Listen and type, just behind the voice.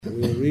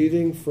We are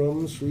reading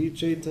from Sri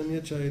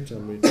Caitanya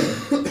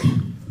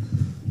Caritamrita,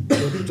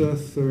 chapter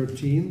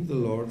 13, The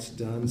Lord's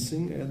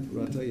Dancing at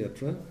Ratha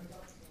Yatra.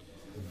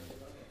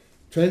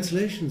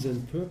 Translations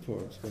and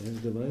purports by His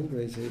Divine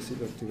Grace A.C.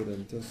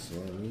 Bhaktivedanta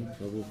Swami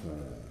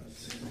Prabhupada.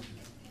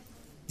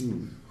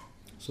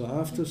 So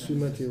after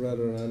Srimati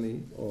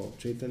Radharani or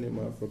Chaitanya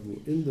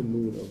Mahaprabhu, in the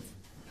mood of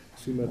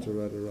Srimati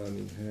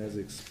Radharani, has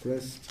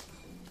expressed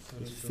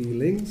his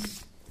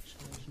feelings,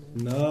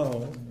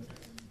 now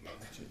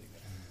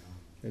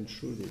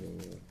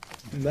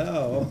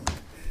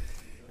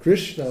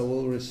Krishna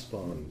will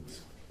respond.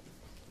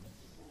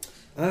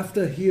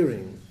 After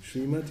hearing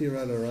Srimati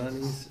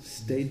Radharani's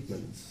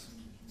statements,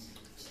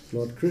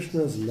 Lord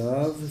Krishna's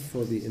love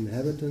for the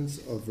inhabitants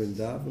of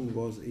Vrindavan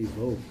was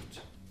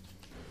evoked,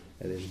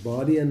 and his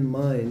body and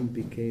mind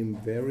became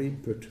very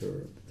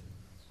perturbed.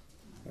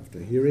 After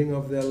hearing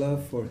of their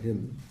love for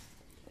him,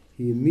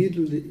 he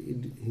immediately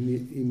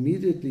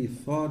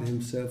thought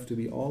himself to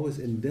be always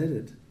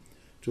indebted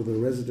to the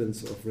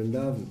residents of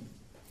Vrindavan.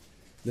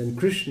 Then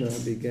Krishna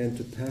began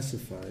to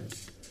pacify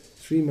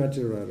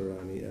Srimati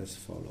Radharani as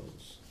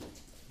follows.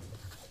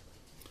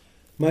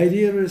 My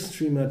dearest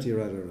Srimati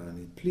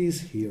Radharani,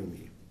 please hear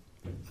me.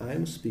 I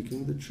am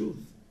speaking the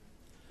truth.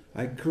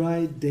 I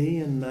cry day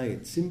and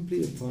night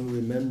simply upon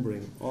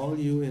remembering all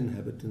you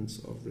inhabitants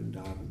of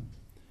Vrindavan.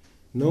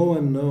 No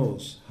one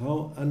knows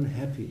how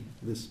unhappy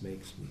this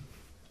makes me.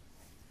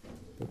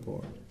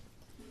 Purport.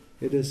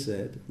 It is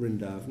said,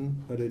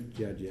 Vrindavan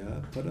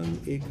parityajya param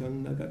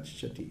ekang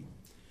nagacchati.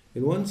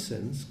 In one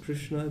sense,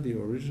 Krishna, the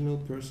original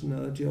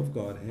personality of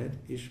Godhead,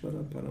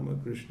 Ishvara Parama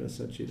Krishna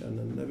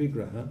Sachidananda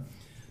Vigraha,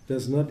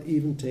 does not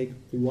even take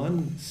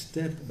one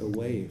step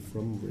away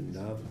from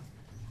Vrindavan.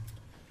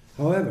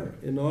 However,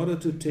 in order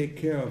to take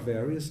care of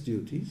various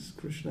duties,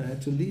 Krishna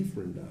had to leave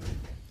Vrindavan.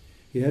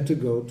 He had to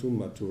go to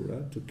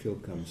Mathura to kill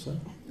Kamsa,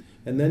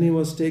 and then he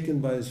was taken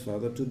by his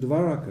father to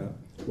Dwaraka,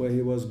 where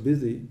he was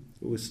busy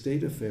with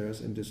state affairs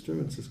and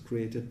disturbances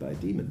created by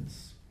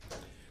demons.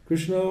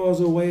 Krishna was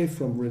away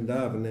from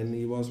Vrindavan, and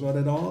he was not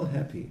at all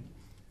happy,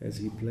 as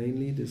he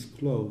plainly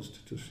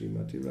disclosed to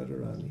Srimati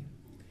Radharani.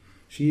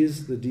 She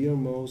is the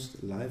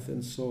dearmost life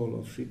and soul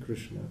of Sri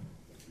Krishna,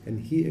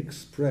 and he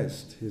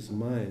expressed his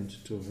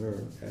mind to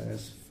her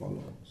as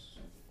follows.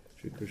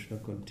 Sri Krishna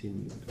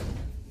continued.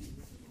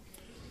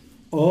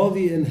 All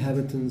the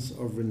inhabitants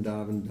of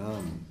Vrindavan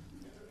Dham,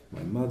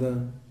 my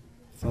mother,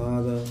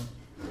 father,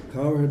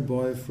 cowherd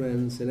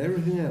boyfriends, and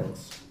everything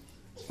else,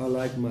 are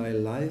like my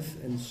life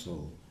and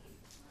soul.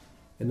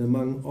 And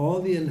among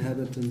all the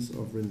inhabitants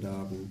of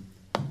Vrindavan,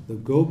 the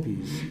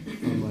gopis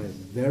are my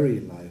very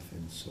life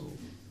and soul.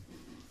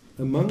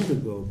 Among the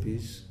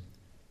gopis,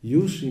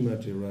 you,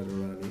 Srimati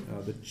Radharani,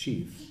 are the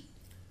chief.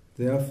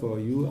 Therefore,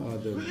 you are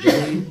the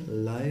very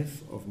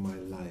life of my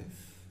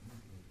life.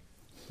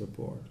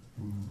 Purport.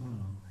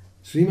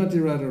 Srimati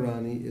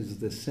Radharani is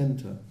the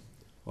center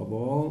of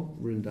all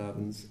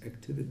Vrindavan's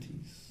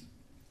activities.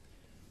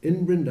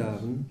 In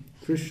Vrindavan,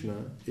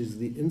 Krishna is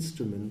the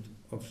instrument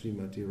of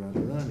Srimati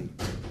Radharani.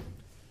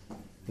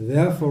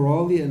 Therefore,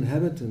 all the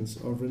inhabitants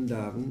of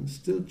Vrindavan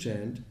still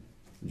chant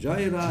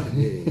Jai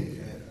Radhe.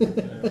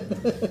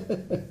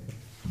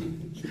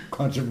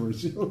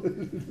 Controversial.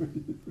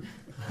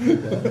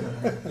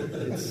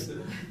 It's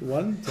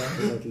one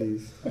time at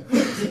least.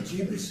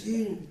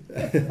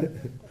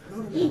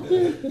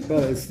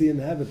 Well, it's the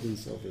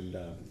inhabitants of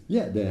Vrindavan.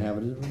 Yeah, the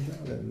inhabitants of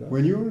Vrindavan. No,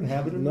 when you're an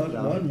inhabitant of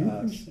Vrindavan,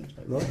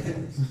 not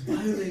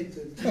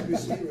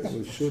us.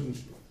 We shouldn't.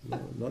 No,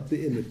 not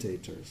the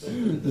imitators.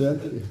 Yeah.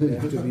 They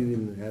have to be the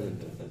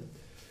inhabitants.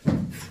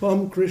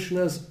 From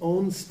Krishna's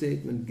own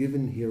statement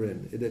given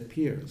herein, it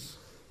appears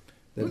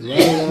that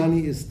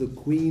Radharani is the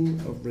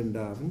queen of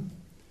Vrindavan,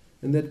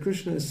 and that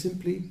Krishna is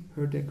simply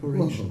her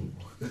decoration.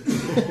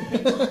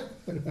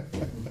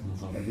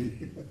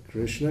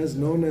 Krishna is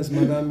known as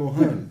Madan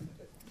Mohan,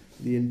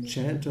 the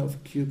enchanter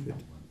of Cupid,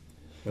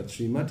 but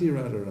Srimati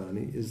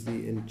Radharani is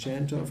the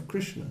enchanter of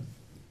Krishna.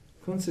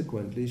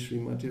 Consequently,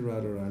 Srimati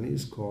Radharani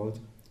is called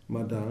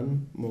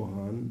Madan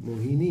Mohan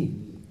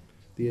Mohini,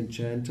 the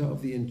enchanter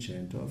of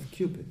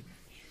Cupid.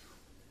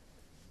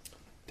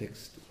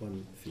 Text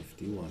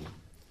 151.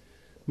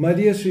 My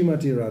dear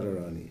Srimati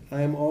Radharani,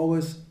 I am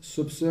always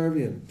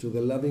subservient to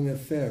the loving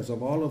affairs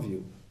of all of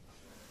you.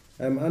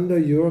 I am under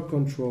your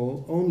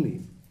control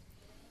only.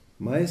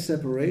 My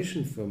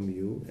separation from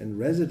you and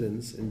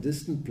residence in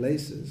distant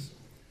places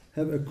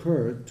have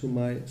occurred to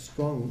my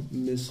strong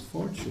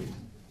misfortune.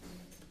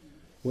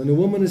 When a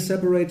woman is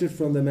separated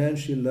from the man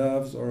she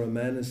loves, or a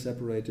man is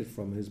separated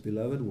from his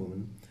beloved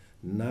woman,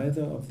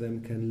 neither of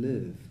them can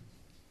live.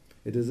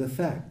 It is a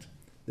fact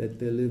that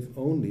they live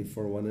only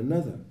for one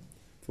another.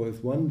 For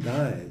if one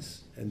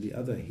dies and the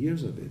other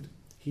hears of it,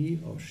 he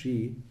or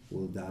she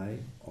will die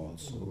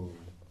also.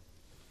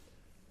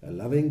 A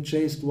loving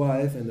chaste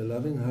wife and a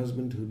loving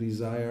husband who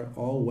desire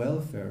all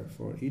welfare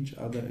for each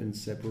other in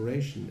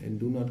separation and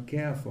do not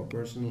care for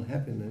personal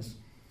happiness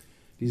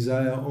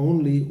desire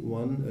only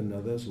one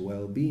another's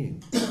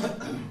well-being.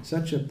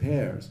 Such a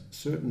pair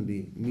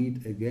certainly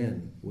meet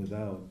again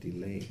without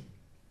delay.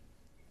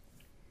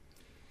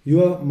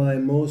 You are my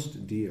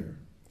most dear,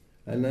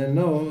 and I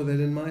know that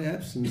in my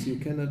absence you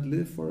cannot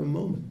live for a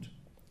moment.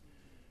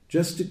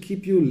 Just to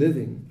keep you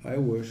living, I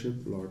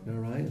worship Lord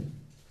Narayan.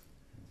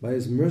 By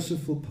his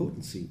merciful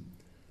potency,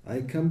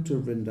 I come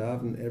to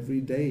Vrindavan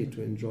every day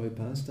to enjoy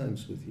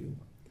pastimes with you.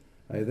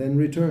 I then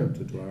return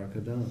to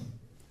Dwarkadam.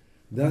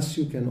 Thus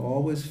you can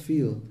always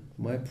feel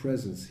my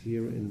presence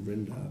here in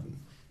Vrindavan.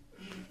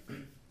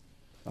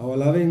 Our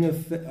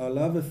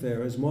love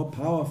affair is more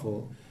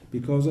powerful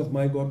because of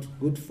my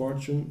good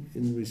fortune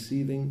in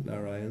receiving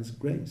Narayan's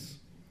grace.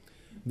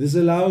 This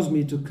allows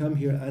me to come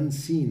here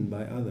unseen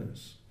by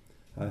others.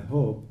 I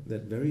hope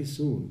that very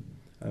soon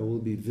I will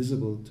be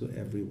visible to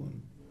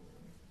everyone.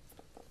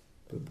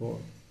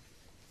 Purport.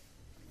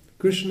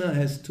 Krishna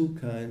has two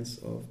kinds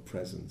of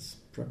presence,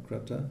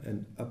 prakrata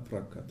and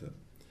aprakrata,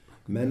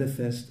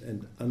 manifest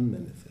and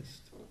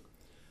unmanifest.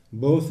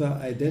 Both are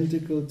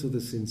identical to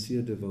the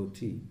sincere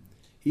devotee.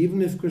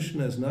 Even if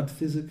Krishna is not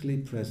physically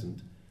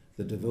present,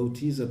 the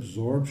devotee's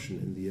absorption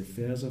in the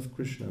affairs of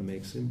Krishna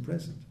makes him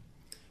present.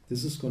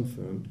 This is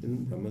confirmed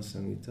in Brahma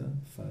Samhita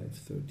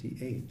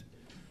 5.38.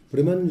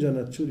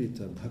 Primanjana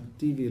churita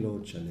bhakti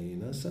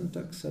vilochanena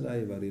santak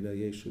sadaiva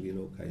hridayeshu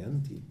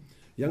vilokayanti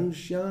yang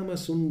shyama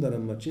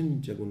sundaram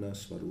achintya guna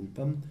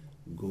swarupam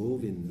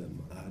govindam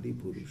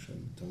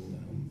adipurusham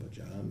tangaham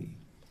bhajami.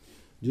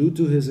 Due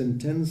to his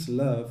intense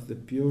love, the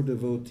pure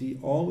devotee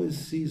always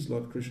sees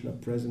Lord Krishna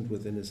present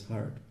within his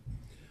heart.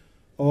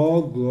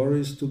 All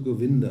glories to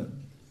Govinda,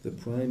 the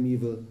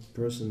primeval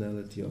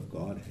personality of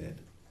Godhead.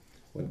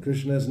 When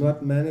Krishna is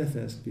not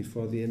manifest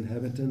before the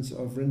inhabitants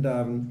of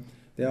Vrindavan,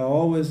 they are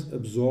always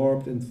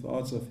absorbed in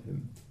thoughts of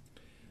him.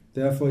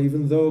 Therefore,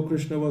 even though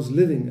Krishna was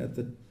living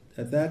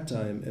at that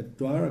time at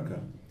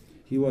Dwaraka,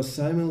 he was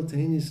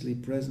simultaneously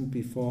present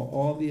before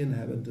all the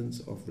inhabitants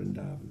of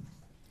Vrindavan.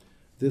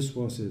 This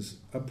was his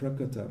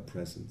aprakata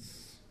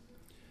presence.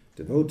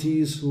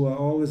 Devotees who are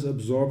always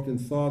absorbed in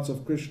thoughts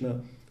of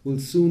Krishna will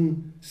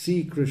soon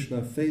see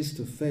Krishna face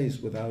to face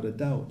without a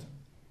doubt.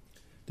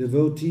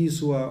 Devotees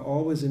who are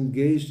always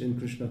engaged in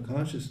Krishna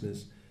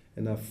consciousness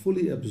and are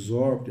fully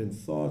absorbed in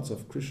thoughts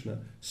of Krishna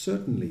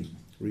certainly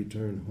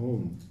return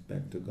home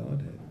back to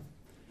Godhead.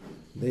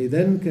 They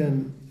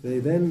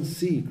then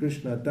see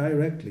Krishna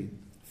directly,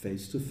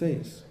 face to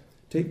face,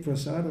 take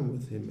prasadam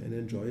with him and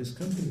enjoy his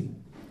company.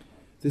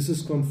 This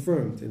is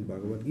confirmed in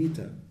Bhagavad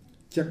Gita,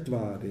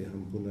 Tyaktva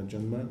deham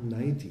punarjanma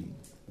 90,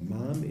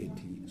 mam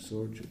eti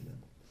sorjuna.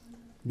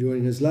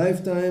 During his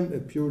lifetime, a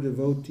pure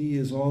devotee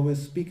is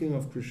always speaking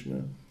of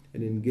Krishna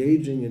and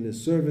engaging in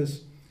his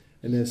service,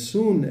 and as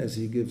soon as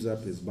he gives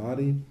up his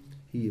body,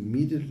 he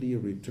immediately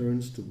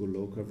returns to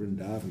Goloka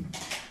Vrindavan,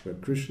 where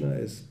Krishna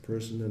is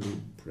personally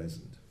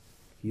present.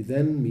 He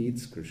then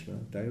meets Krishna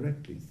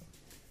directly.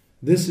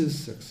 This is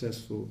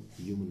successful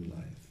human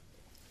life.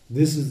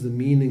 This is the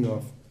meaning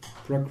of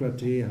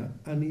prakrateha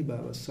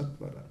anibhava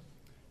satvara.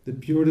 The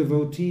pure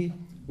devotee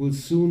will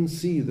soon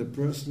see the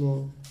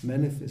personal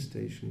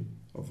manifestation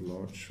of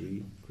Lord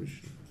Sri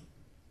Krishna.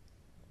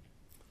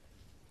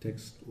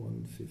 Text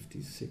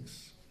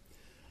 156.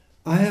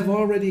 I have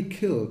already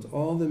killed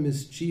all the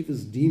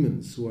mischievous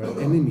demons who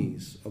are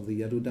enemies of the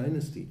Yadu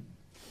dynasty,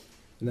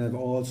 and I have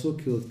also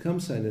killed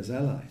Kamsa and his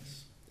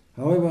allies.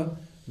 However,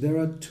 there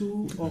are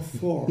 2 or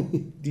 4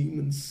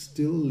 demons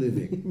still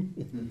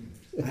living.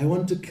 I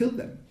want to kill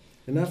them,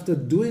 and after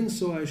doing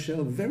so I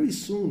shall very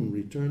soon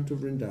return to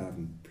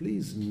Vrindavan.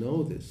 Please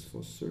know this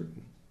for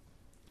certain.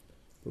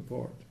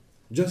 Purport.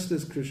 Just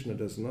as Krishna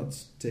does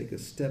not take a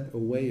step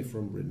away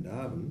from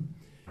Vrindavan,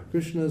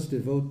 Krishna's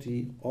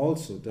devotee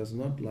also does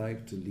not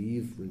like to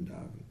leave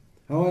Vrindavan.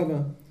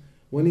 However,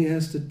 when he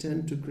has to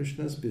tend to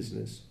Krishna's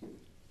business,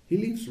 he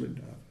leaves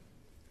Vrindavan.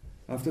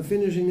 After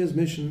finishing his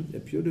mission, a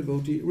pure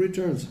devotee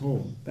returns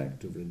home, back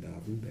to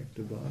Vrindavan, back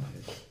to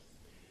Godhead.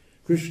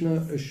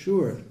 Krishna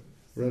assured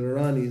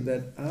Radharani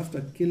that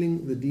after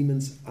killing the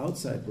demons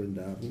outside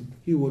Vrindavan,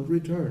 he would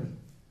return.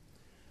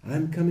 I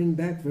am coming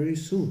back very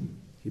soon,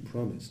 he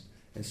promised,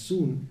 as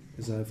soon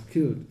as I have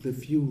killed the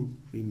few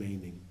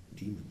remaining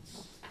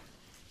demons.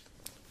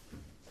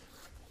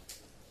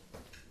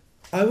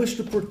 I wish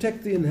to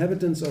protect the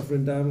inhabitants of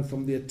Vrindavan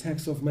from the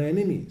attacks of my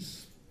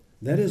enemies.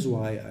 That is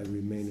why I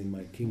remain in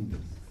my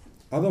kingdom.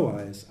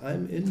 Otherwise, I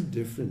am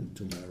indifferent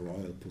to my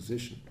royal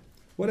position.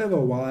 Whatever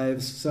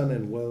wives, son,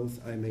 and wealth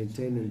I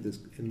maintain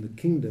in the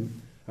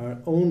kingdom are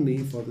only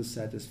for the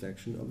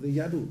satisfaction of the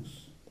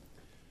Yadus.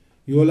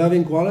 Your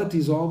loving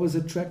qualities always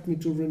attract me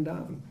to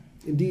Vrindavan.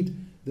 Indeed,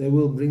 they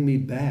will bring me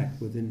back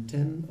within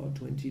 10 or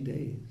 20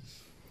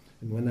 days.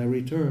 And when I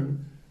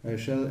return, I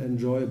shall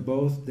enjoy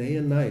both day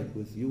and night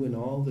with you and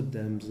all the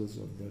damsels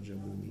of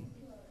Brajabhumi.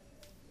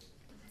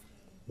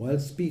 While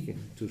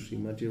speaking to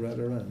Srimati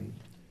Radharani,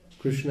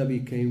 Krishna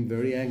became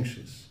very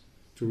anxious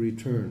to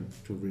return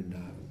to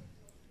Vrindavan.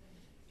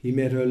 He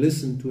made her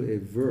listen to a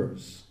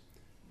verse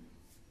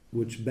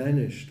which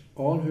banished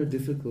all her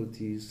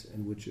difficulties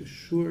and which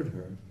assured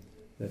her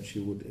that she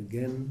would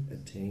again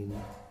attain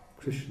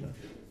Krishna.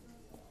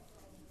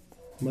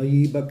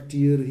 Mayi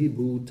bhaktir hi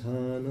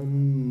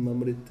bhutanam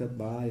amrita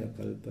bhaya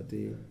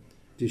kalpate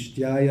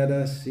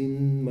tishyayada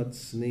sin mat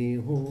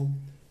sneho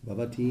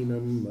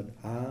bhavatinam mat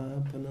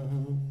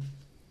apanaha.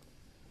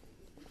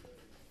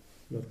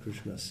 Lord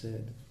Krishna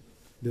said,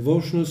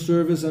 devotional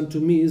service unto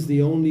me is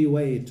the only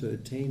way to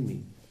attain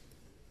me.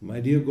 My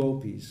dear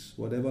gopis,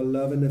 whatever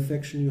love and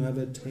affection you have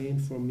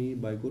attained from me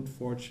by good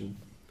fortune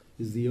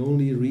is the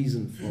only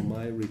reason for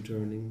my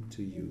returning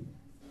to you.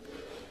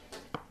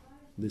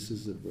 This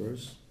is a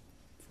verse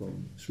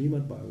from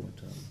Srimad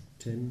Bhagavatam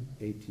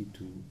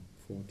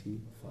 10:82-45.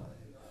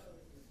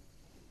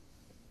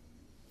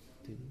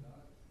 Did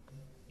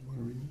you want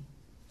to read it?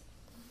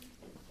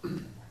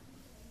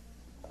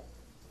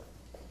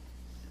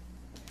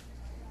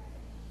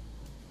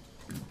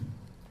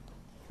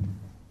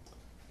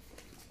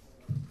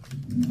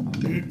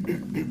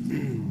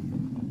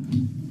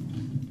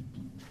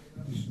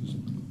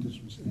 This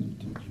was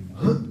edited, you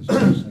know. This was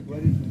the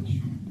second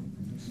page.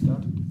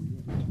 Start.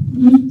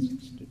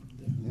 It's different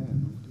there. Yeah,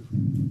 no,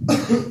 different.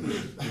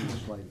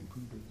 Slight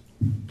improvement.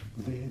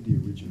 But they had the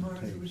original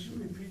Maharaj, tape. would So you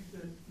repeat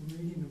that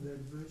reading of that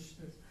verse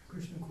that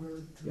Krishna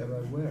quoted? Yeah,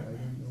 but where? I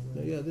don't know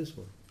where. Yeah, this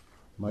one.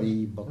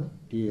 Mayi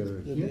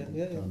bhaktir Yeah.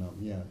 bhutanam.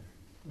 Yeah.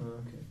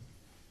 Okay.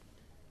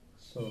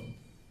 So,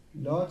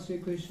 Lord Sri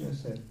Krishna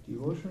said,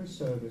 devotional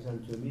service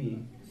unto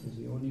me is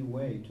the only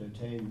way to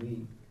attain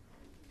me.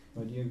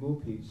 My dear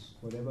gopis,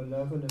 whatever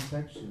love and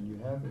affection you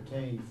have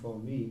attained for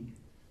me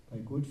by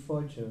good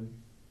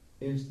fortune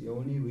is the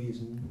only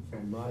reason for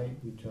my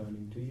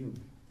returning to you.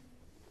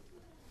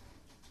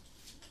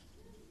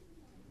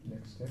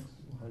 Next text,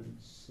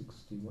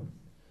 161.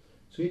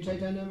 Sri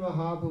Caitanya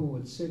Mahaprabhu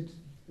would sit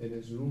in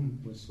his room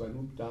with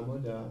Swarup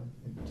Damodar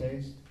and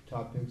taste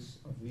topics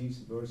of these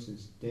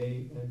verses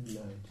day and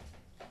night.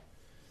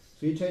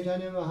 Sri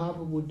Caitanya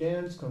Mahaprabhu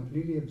danced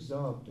completely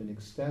absorbed in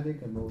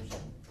ecstatic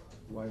emotion.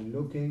 While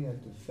looking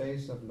at the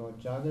face of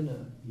Lord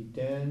Jagannath, he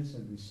danced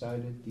and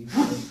recited these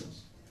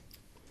verses.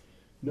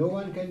 No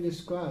one can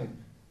describe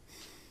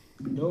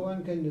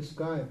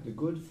the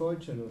good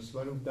fortune of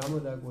Swarup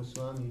Damodar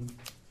Goswami,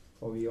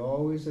 for he is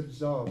always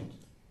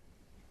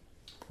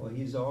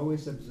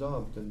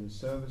absorbed in the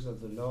service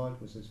of the Lord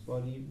with his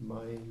body,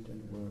 mind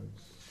and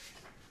words.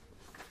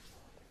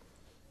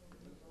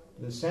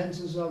 The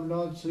senses of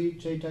Lord Sri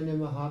Chaitanya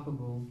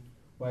Mahaprabhu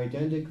were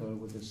identical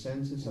with the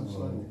senses of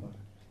Swarupa.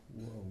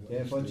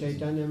 Therefore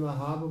Chaitanya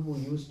Mahaprabhu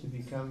used to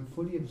become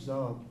fully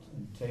absorbed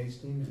in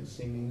tasting the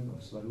singing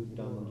of Swarup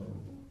Damodar.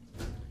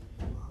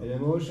 In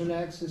emotional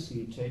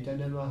ecstasy,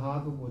 Chaitanya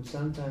Mahaprabhu would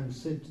sometimes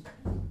sit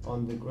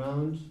on the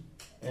ground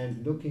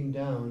and looking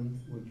down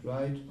would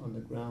write on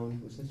the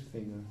ground with his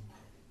finger.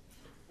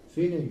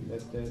 Feeling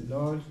that the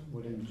Lord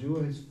would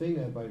endure his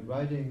finger by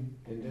writing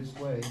in this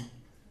way,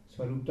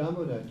 Swarup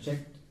Damodar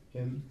checked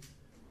him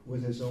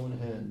with his own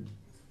hand.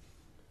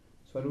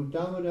 Swarup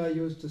Damodar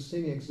used to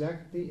sing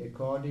exactly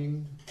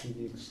according to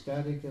the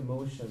ecstatic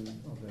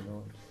emotion of the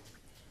Lord.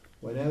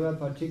 Whenever a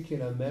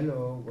particular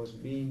mellow was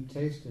being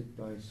tasted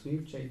by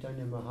Sri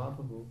Chaitanya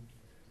Mahaprabhu,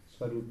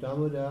 Swarup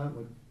Damodar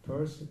would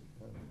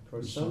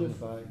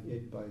personify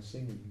it by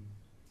singing.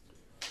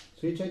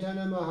 Sri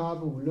Chaitanya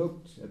Mahaprabhu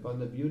looked upon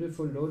the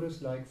beautiful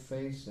lotus-like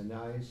face and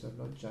eyes of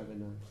Lord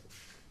Jagannath.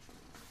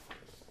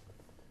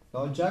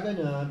 Lord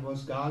Jagannath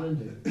was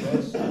garlanded,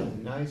 dressed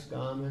in nice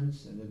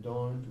garments and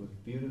adorned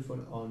with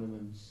beautiful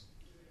ornaments.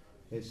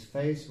 His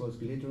face was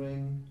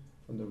glittering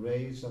from the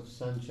rays of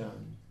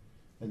sunshine,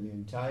 and the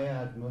entire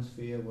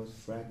atmosphere was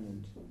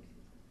fragrant.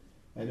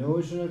 An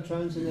ocean of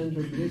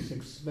transcendental bliss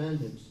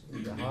expanded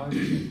in the heart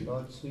of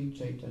Lord Sri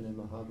Chaitanya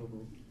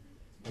Mahaprabhu,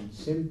 and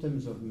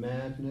symptoms of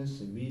madness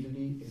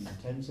immediately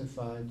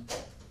intensified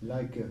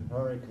like a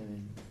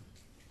hurricane.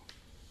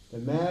 The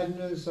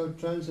madness of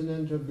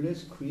transcendental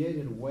bliss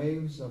created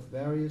waves of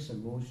various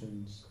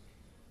emotions.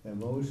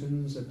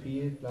 Emotions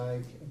appeared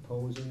like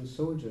opposing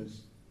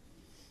soldiers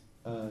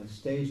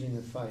staging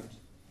a fight.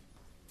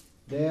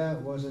 There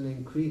was an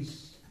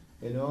increase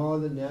in all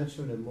the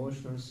natural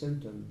emotional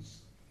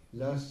symptoms.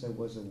 Thus there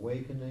was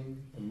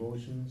awakening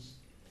emotions,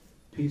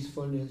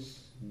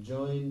 peacefulness,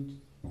 joint,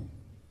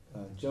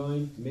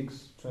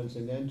 mixed,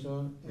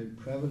 transcendental and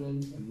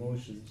prevalent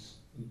emotions,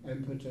 and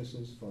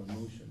impetuses for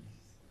emotion.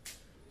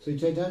 Sri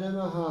Chaitanya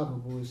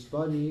Mahaprabhu's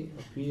body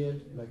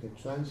appeared like a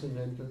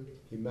transcendental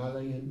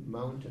Himalayan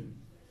mountain,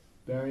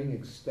 bearing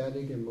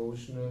ecstatic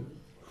emotional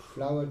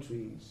flower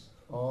trees,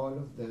 all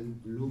of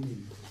them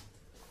blooming.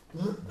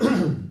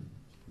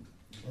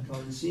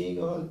 Upon seeing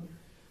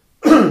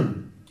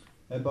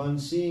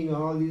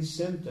all these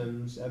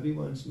symptoms,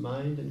 everyone's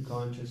mind and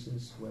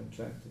consciousness were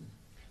attracted.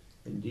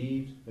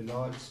 Indeed, the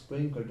Lord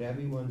sprinkled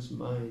everyone's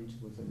mind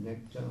with the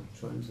nectar of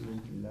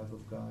transcendental love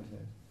of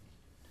Godhead.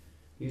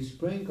 He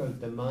sprinkled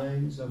the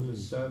minds of the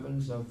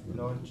servants of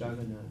Lord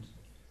Jagannath,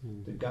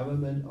 the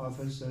government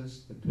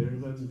officers, the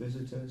pilgrim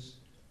visitors,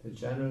 the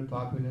general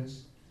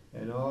populace,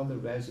 and all the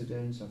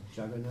residents of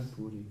Jagannath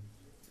Puri.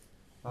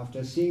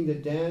 After seeing the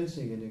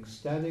dancing and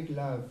ecstatic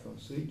love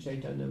of Sri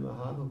Chaitanya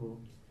Mahaprabhu,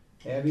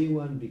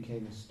 everyone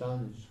became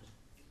astonished.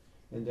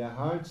 In their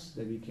hearts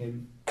they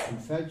became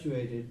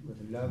infatuated with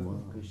the love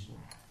of Krishna.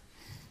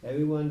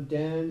 Everyone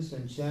danced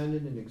and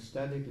chanted in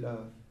ecstatic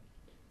love,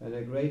 and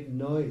a great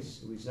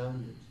noise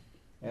resounded.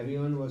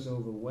 Everyone was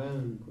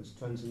overwhelmed with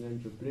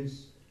transcendental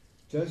bliss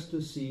just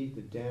to see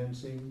the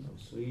dancing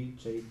of Sri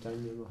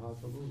Chaitanya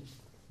Mahaprabhu.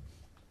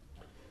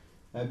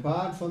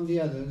 Apart from the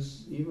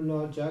others, even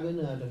Lord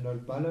Jagannath and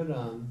Lord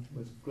Balaram,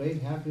 with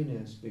great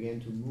happiness, began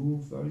to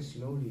move very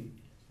slowly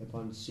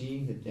upon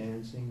seeing the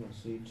dancing of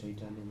Sri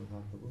Chaitanya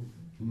Mahaprabhu.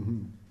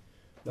 Mm-hmm.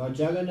 Lord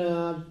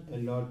Jagannath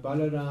and Lord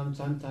Balaram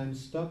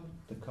sometimes stopped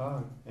the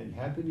car and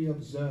happily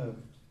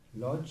observed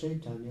Lord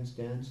Chaitanya's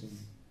dancing.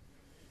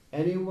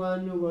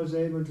 Anyone who was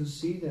able to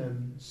see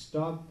them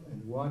stop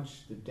and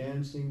watch the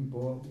dancing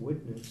bore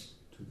witness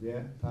to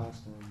their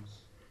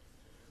pastimes.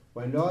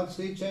 When Lord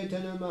Sri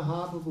Chaitanya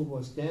Mahaprabhu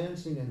was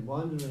dancing and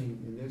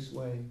wandering in this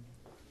way,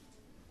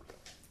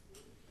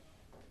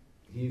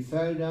 he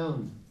fell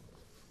down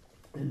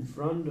in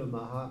front of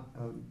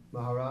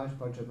Maharaj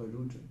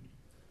Prataparudra.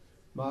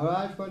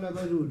 Maharaj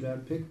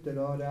Prataparudra picked the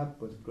Lord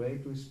up with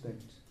great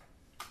respect,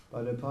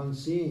 but upon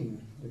seeing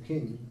the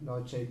king,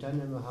 Lord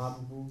Chaitanya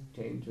Mahaprabhu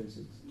came to his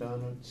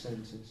external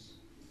senses.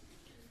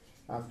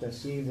 After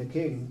seeing the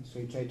king,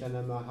 Sri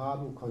Chaitanya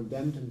Mahaprabhu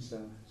condemned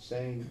himself,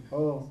 saying,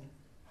 "Oh,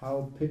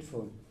 how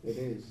pitiful it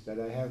is that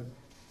I have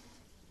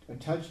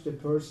touched a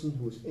person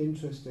who is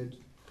interested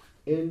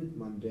in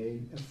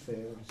mundane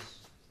affairs."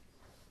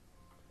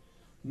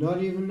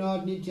 Not even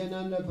Lord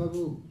Nityananda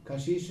Prabhu,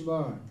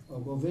 Kashishvar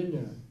or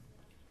Govinda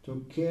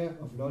took care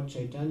of Lord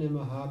Chaitanya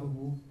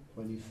Mahaprabhu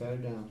when he fell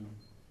down.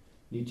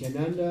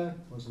 Nityananda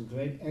was in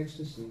great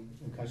ecstasy,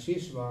 and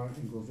Kashishvar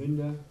and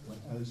Govinda were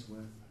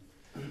elsewhere.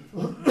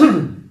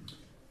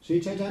 Sri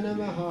Chaitanya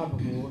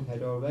Mahaprabhu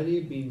had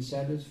already been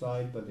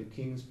satisfied by the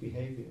king's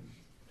behavior,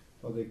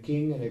 for the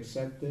king had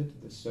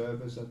accepted the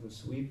service of a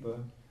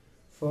sweeper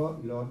for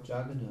Lord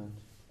Jagannath.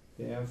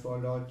 Therefore,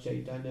 Lord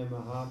Chaitanya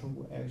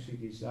Mahaprabhu actually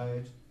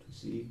desired to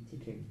see the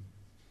king.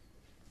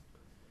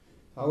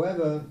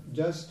 However,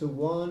 just to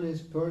warn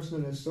his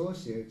personal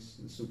associates,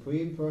 the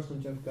Supreme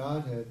Personality of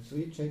Godhead,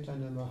 Sri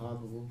Chaitanya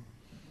Mahaprabhu,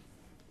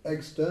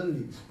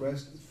 externally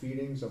expressed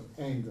feelings of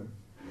anger.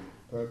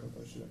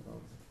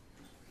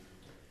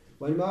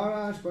 When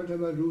Maharaj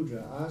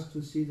Prataparudra asked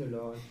to see the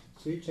Lord,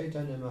 Sri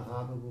Chaitanya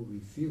Mahaprabhu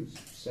refused,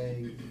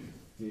 saying,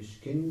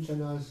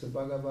 "Nishkinchanas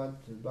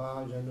Bhagavat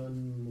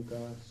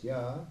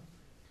Bhajanunmukasya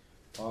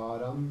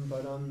Param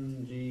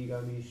Param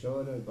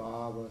Jigamishora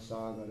Bhava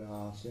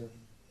Sagarasya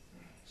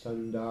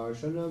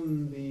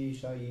Sandarshanam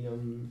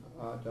Vishainam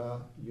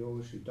Ata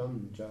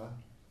Yoshitam Cha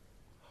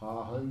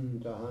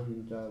Hahanta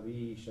Hanta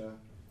Visha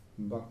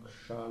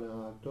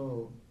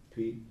Bhakshanato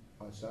Pi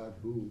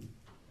Asadhu."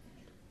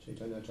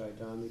 Caitanya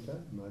Caritamrita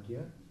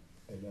Madhya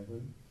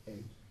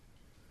 11.8.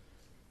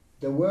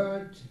 The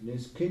word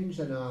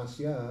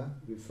Niskinjanasya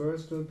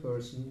refers to a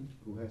person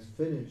who has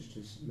finished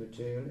his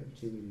material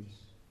activities.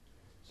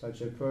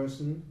 Such a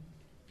person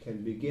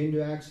can begin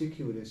to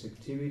execute his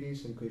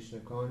activities in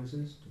Krishna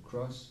consciousness to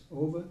cross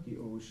over the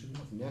ocean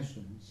of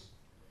nations.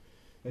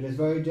 It is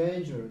very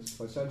dangerous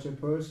for such a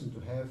person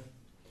to have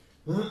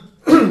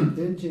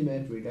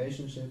intimate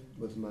relationship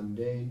with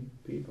mundane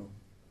people,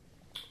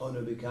 or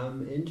to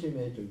become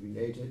intimately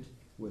related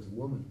with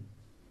women.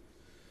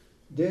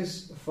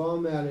 This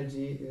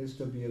formality is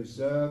to be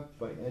observed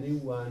by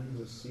anyone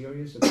who is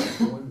serious about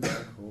going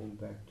back home,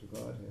 back to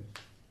Godhead.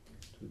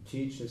 To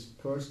teach his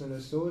personal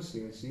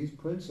associates these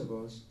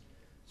principles,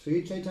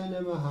 Sri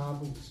Chaitanya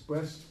Mahaprabhu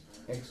expressed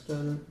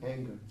external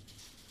anger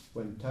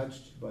when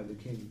touched by the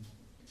king.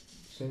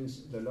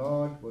 Since the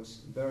Lord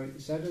was very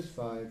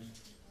satisfied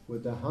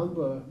with the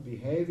humble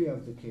behavior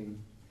of the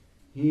king,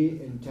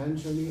 he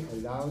intentionally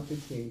allowed the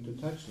king to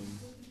touch him,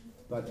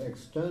 but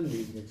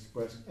externally he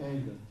expressed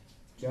anger,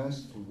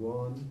 just to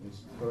warn his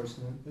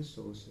personal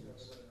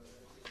associates.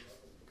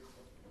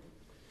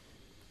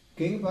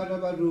 King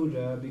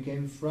Prataparudra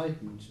became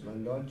frightened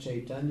when Lord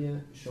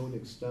Chaitanya showed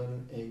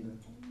external anger.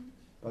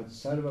 But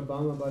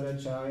Sarvabhauma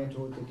Bhattacharya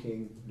told the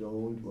king,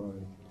 "Don't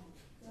worry."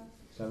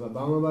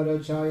 Sarvabhauma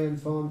Bhattacharya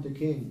informed the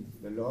king,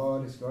 "The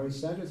Lord is very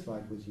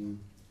satisfied with you.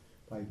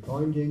 By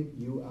pointing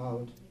you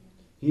out,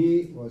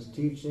 he was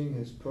teaching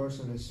his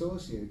personal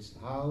associates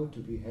how to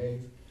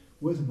behave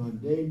with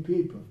mundane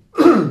people."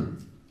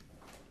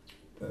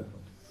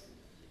 Purport.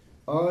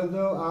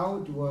 Although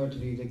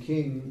outwardly the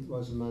king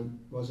was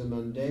a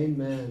mundane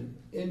man,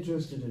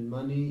 interested in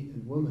money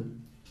and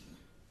women,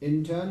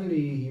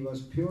 internally he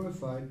was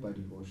purified by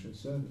devotional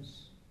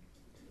service.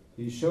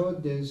 He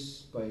showed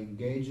this by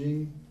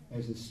engaging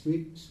as a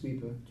street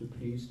sweeper to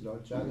please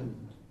Lord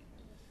Jagannath.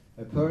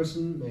 A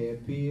person may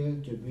appear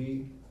to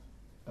be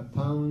a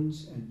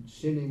pounds and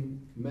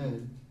shilling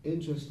man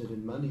interested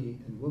in money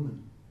and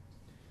women,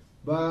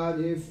 but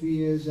if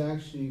he is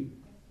actually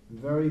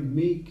very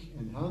meek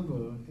and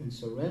humble and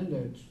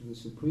surrendered to the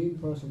Supreme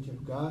Personality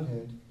of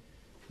Godhead,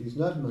 he is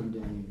not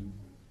mundane.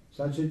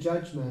 Such a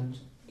judgment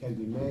can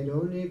be made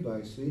only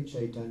by Sri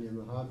Chaitanya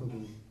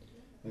Mahaprabhu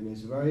and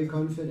his very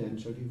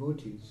confidential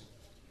devotees.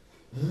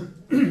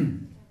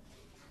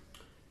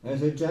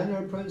 As a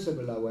general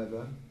principle,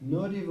 however,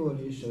 no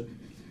devotee should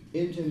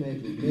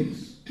intimately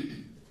mix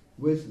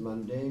with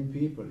mundane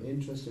people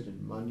interested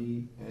in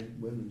money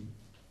and women.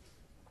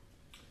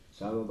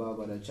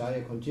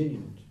 Sarvabhaumacharya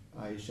continued,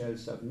 I shall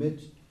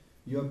submit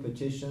your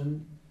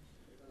petition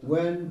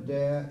when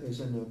there is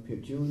an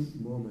opportune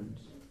moment.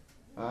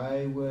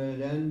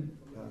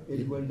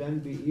 It will then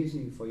be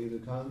easy for you to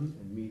come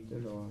and meet the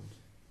Lord.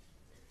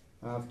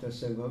 After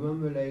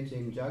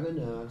circumambulating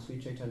Jagannath, Sri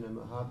Chaitanya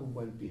Mahaprabhu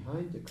went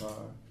behind the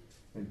car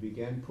and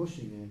began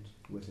pushing it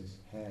with his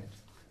head.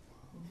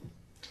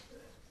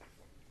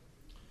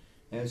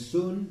 As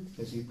soon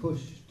as he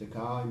pushed, the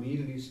car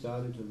immediately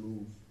started to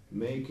move,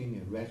 making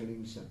a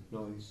rattling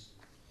noise.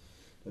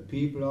 The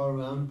people all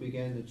around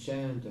began to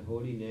chant the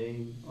holy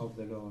name of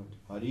the Lord,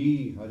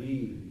 Hari,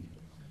 Hari.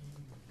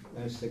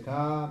 As the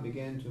car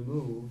began to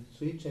move,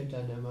 Sri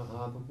Chaitanya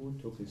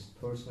Mahaprabhu took his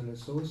personal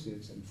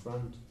associates in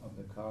front of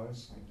the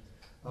cars,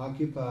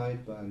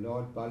 occupied by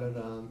Lord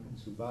Balaram and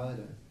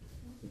Subhadra,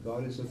 the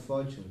goddess of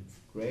fortune.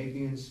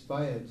 Greatly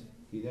inspired,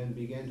 he then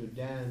began to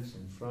dance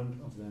in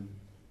front of them.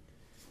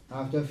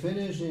 After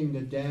finishing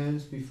the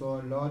dance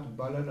before Lord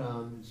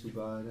Balaram and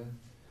Subhadra,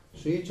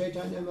 Sri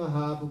Chaitanya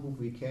Mahaprabhu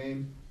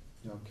came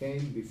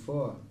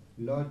before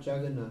Lord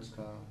Jagannath's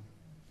car.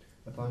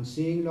 Upon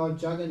seeing Lord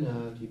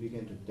Jagannath, he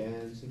began to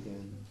dance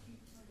again.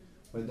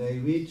 When they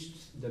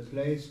reached the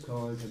place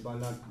called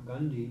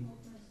Balagandi,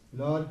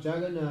 Lord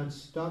Jagannath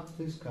stopped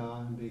his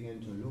car and began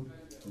to look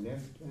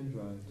left and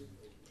right.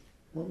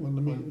 Well,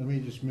 let me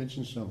just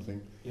mention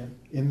something. Yeah.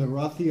 In the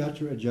Rath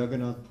Yatra at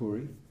Jagannath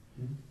Puri,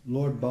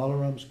 Lord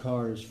Balaram's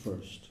car is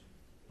first.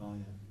 Oh,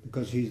 yeah.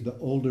 Because he's the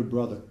older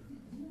brother.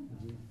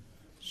 Mm-hmm.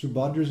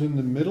 Subhadra's in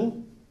the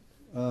middle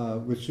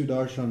with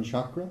Sudarshan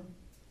Chakra,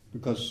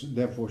 because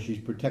therefore she's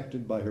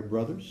protected by her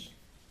brothers.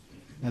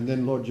 And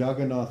then Lord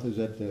Jagannath is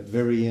at the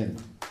very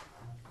end.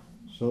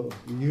 So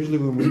usually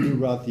when we do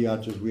Rath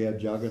Yatras, we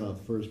have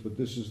Jagannath first, but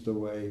this is the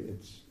way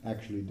it's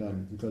actually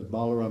done, because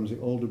Balaram's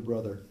the older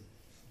brother,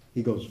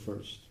 he goes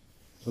first.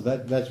 So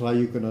that's why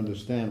you can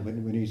understand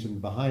when he's in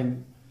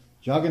behind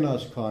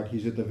Jagannath's cart,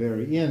 he's at the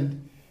very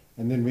end,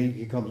 and then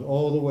he comes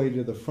all the way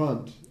to the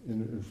front,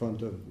 in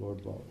front of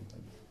Lord Balaram.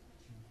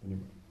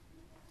 Anyway.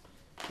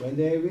 When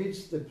they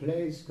reached the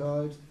place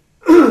called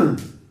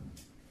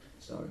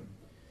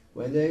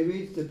When they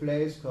reached the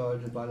place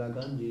called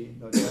Balagandi,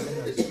 Lord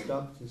Jagannath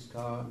stopped his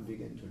car and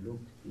began to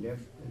look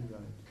left and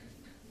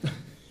right.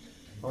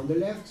 On the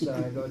left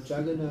side, Lord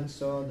Jagannath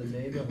saw the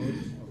neighborhood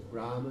of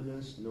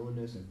Brahmanas known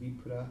as a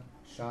Vipra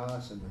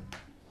Shasana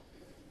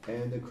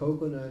and the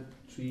coconut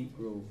tree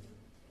grove.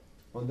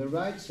 On the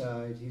right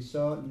side, he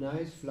saw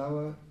nice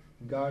flower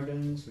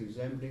gardens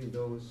resembling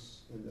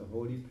those in the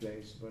holy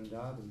place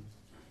Vrindavan.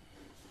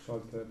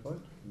 Short purport: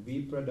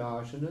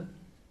 Vipradarshana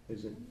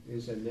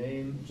is a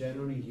name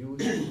generally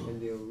used in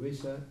the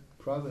Orissa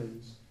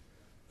province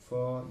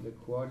for the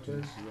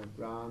quarters where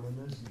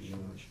Brahmanas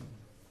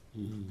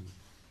live.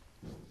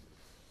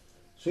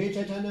 Sri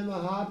Chaitanya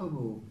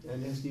Mahaprabhu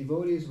and his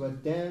devotees were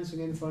dancing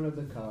in front of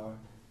the car,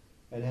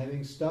 and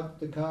having stopped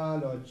the car,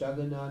 Lord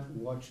Jagannath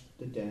watched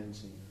the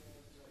dancing.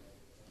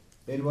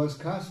 It was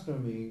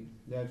customary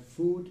that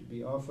food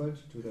be offered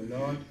to the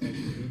Lord at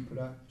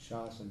Vipra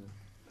Shasana.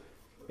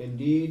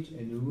 Indeed,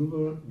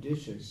 innumerable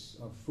dishes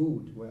of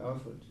food were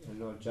offered, and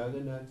Lord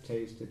Jagannath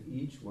tasted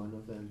each one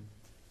of them.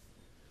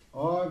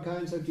 All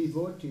kinds of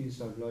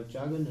devotees of Lord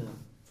Jagannath,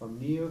 from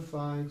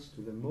neophytes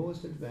to the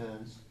most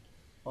advanced,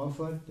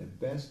 offered the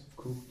best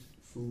cooked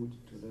food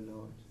to the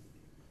Lord.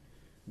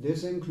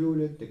 This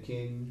included the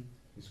king,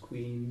 his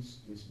queens,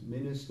 his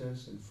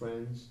ministers and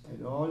friends,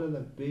 and all of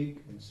the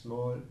big and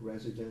small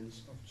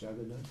residents of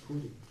Jagannath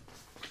Puri.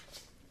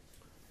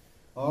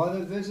 All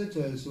the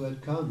visitors who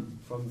had come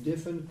from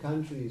different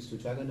countries to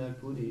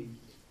Jagannath Puri,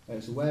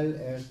 as well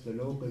as the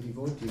local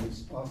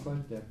devotees,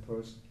 offered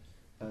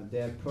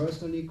their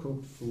personally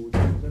cooked food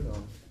to the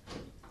Lord.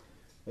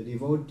 The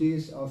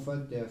devotees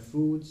offered their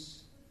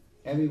foods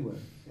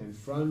everywhere, in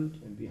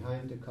front and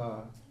behind the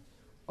car,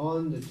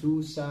 on the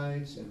two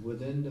sides and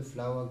within the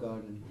flower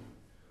garden.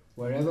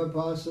 Wherever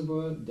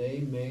possible,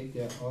 they made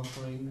their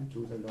offering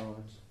to the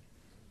Lord,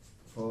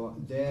 for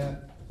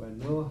there were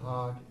no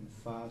hard and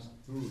fast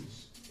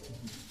rules.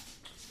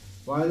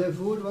 While the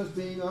food was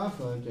being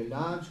offered, a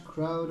large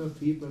crowd of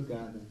people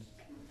gathered.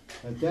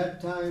 At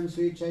that time,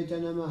 Sri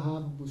Chaitanya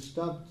Mahaprabhu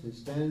stopped his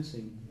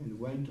dancing and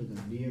went to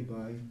the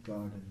nearby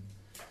garden.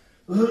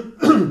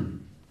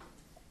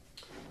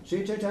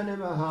 Sri Chaitanya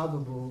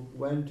Mahaprabhu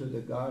went to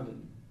the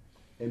garden.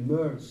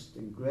 Immersed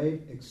in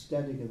great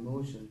ecstatic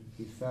emotion,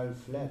 he fell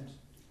flat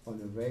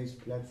on a raised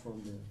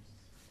platform there.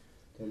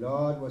 The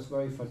Lord was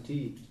very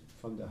fatigued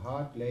from the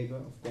hard labor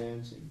of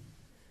dancing,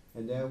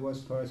 and there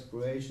was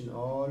perspiration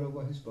all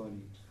over his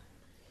body.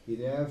 He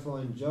therefore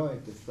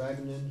enjoyed the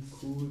fragrant,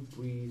 cool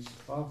breeze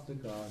of the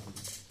garden.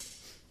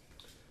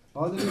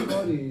 All the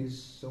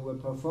devotees who were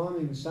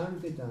performing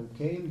Sankirtan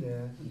came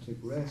there and took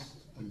rest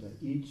under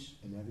each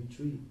and every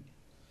tree.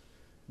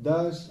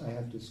 Thus I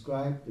have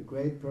described the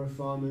great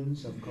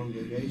performance of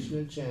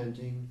congregational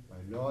chanting by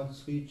Lord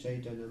Sri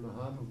Chaitanya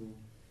Mahaprabhu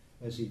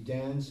as he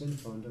danced in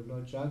front of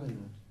Lord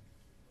Jagannath.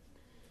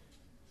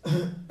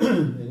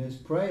 In his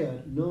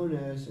prayer, known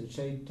as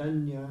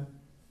Caitanya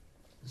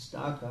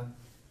Staka,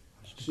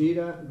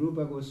 Srila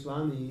Rupa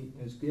Goswami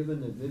has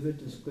given a vivid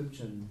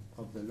description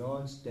of the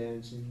Lord's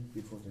dancing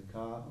before the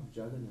car of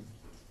Jagannath.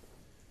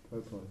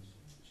 Purport.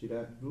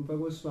 Srila Rupa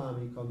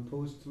Goswami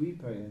composed 3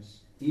 prayers,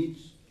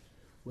 each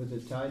with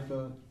the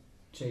title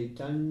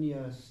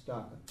Caitanya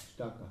Staka.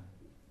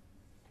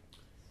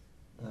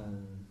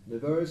 The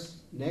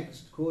verse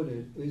next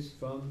quoted is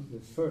from the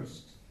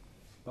first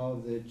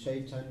of the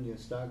Caitanya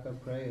Staka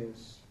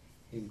prayers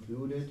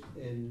included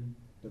in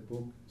the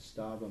book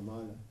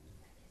Stavamala.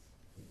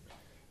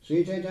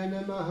 Sri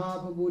Chaitanya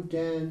Mahaprabhu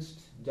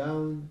danced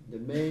down the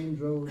main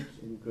road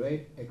in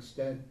great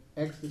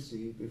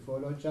ecstasy before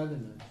Lord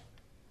Jagannath,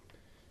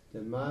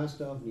 the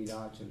master of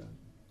Nilachala,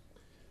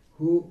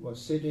 who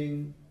was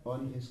sitting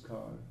on his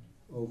car,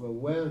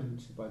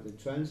 overwhelmed by the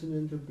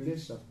transcendental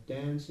bliss of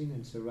dancing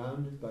and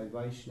surrounded by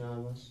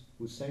Vaishnavas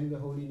who sang the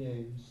holy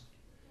names.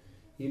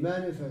 He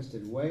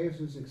manifested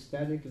waves of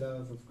ecstatic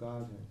love of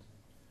Godhead.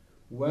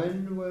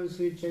 When will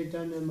Sri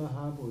Chaitanya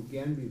Mahaprabhu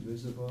again be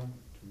visible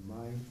to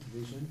my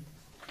vision?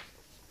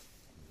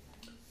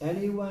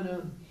 Anyone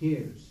who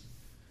hears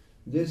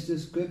this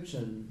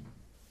description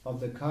of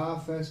the car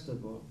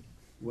festival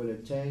will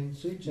attain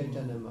Sri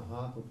Chaitanya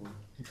Mahaprabhu.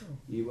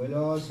 He will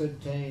also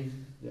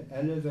attain the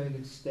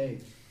elevated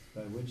state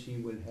by which he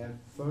will have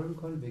firm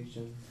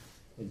conviction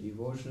in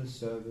devotional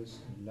service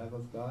and love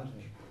of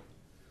Godhead.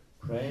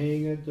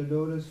 Praying at the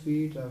lotus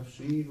feet of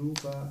Sri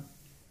Rupa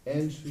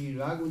and Sri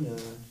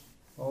Raghunath,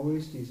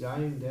 always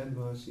desiring their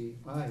mercy,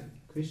 I,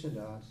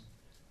 Krishnadas,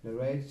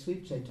 narrate Sri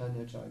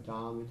Caitanya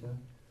Caritamrita,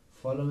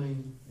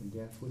 following in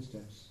their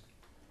footsteps.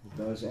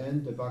 Thus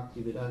end the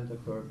Bhaktivedanta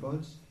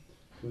purports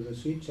to the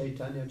Sri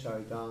Caitanya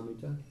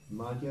Caritamrita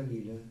Madhya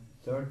Lila,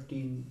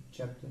 13th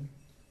chapter,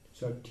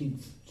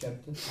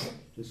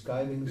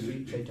 describing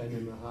Sri Chaitanya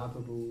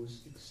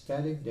Mahaprabhu's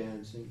ecstatic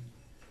dancing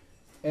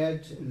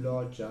at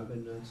Lord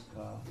Jagannath's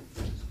car.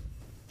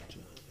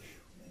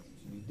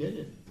 We did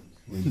it.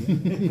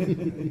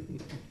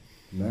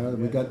 Now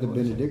we got the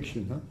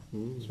benediction, huh?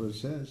 That's what it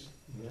says.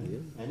 Yeah.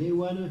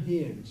 Anyone who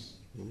hears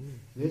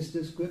this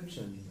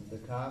description of the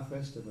car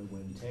festival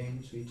will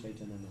attain Sri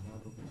Chaitanya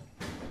Mahaprabhu.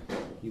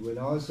 He will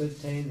also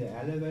attain the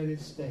elevated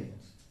state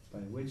by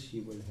which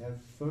he will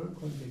have firm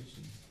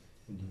conviction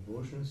in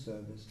devotional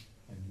service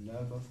and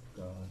love of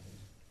God.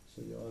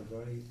 So you are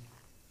very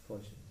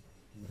fortunate.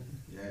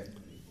 Yeah. It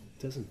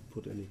doesn't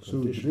put any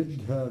condition.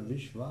 Sudridha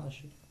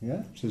Vishvasha.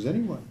 Yeah, says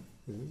anyone.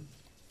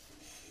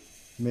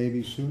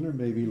 Maybe sooner,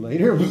 maybe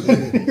later.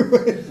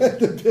 Anyway, that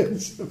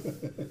depends.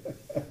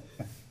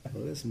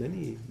 Well, there's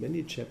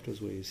many chapters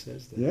where he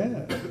says that.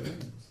 Yeah.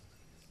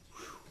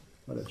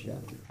 What a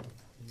chapter.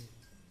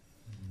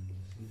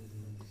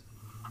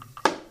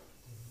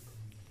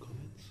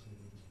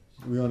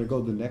 We want to go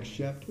to the next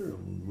chapter, or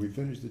we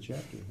finish the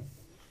chapter? Huh?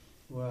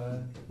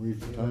 Well,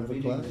 we've time for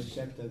reading class this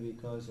chapter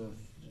because of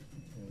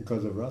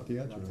Rath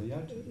Yatra.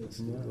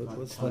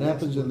 What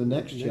happens in the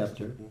next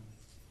chapter?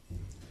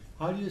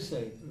 How do you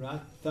say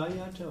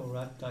Rathayatra or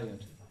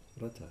Ratayatra?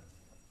 Ratha.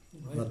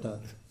 Ratha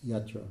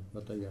Yatra.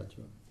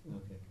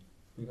 Okay,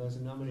 because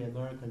normally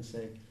Americans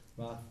say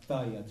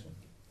Rathayatra.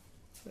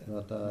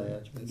 Ratha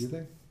Yatra. Do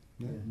they?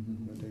 Yeah.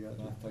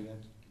 Rathayatra.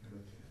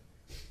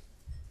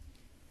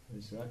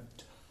 It's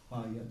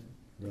Rathayatra.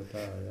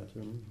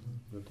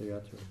 Ratha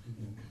Yatra.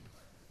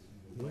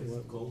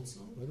 Gold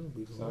song?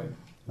 Sorry?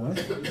 Huh?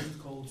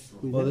 Cold straw.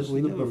 Well, this is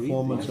the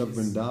performance of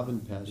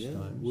Vrindavan pastimes. Yeah,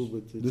 well,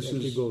 but it this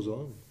actually is, goes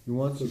on. You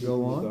want to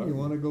go on? You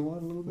want to go on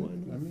a little bit? Why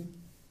not? I mean,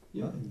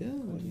 Yeah.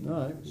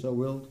 all right.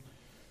 So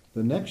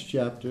the next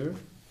chapter,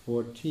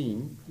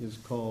 14, is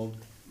called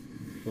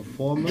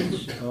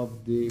Performance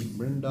of the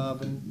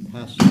Vrindavan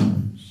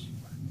Pastimes.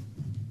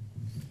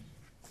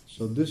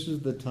 So this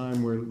is the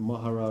time where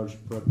Maharaj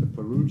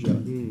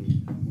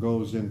Prataparuja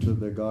goes into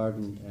the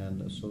garden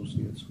and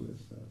associates with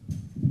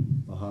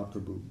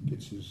Mahaprabhu,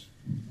 gets his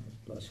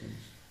blessings.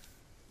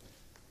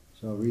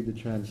 So I'll read the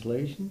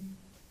translation.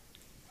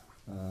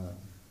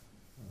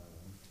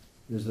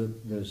 There's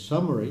a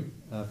summary,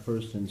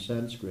 first in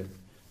Sanskrit,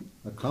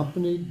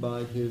 accompanied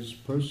by his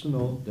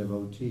personal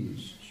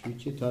devotees. Sri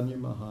Chaitanya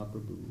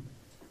Mahaprabhu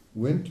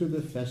went to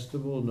the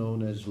festival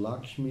known as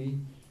Lakshmi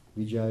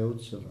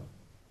Vijayotsava.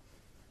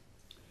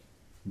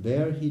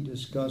 There he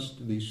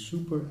discussed the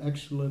super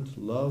excellent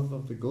love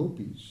of the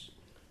gopis.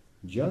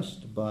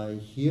 Just by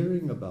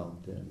hearing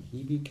about them,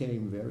 he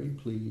became very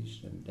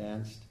pleased and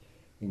danced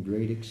in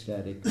great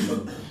ecstatic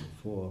love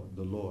for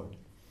the Lord.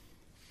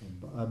 And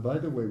by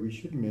the way, we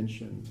should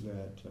mention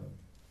that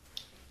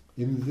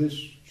in this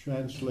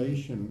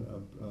translation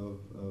of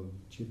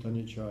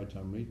Caitanya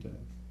Caritamrita,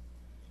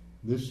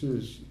 this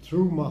is,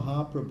 through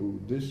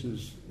Mahaprabhu, this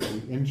is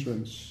the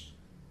entrance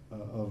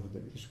of the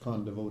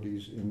ISKCON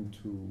devotees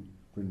into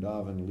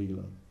Vrindavan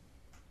Lila.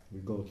 We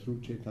go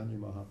through Caitanya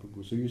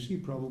Mahaprabhu. So you see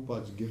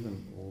Prabhupada's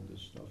given all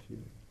this stuff here.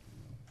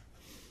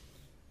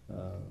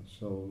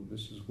 So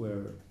this is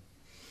where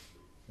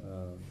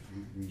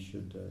we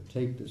should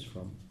take this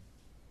from.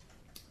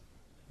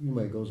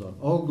 Anyway, it goes on.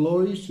 All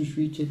glories to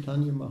Sri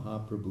Caitanya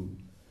Mahaprabhu,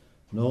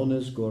 known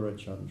as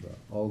Gaurachandra.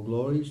 All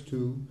glories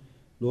to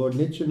Lord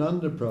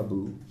Nityananda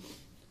Prabhu.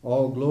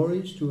 All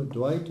glories to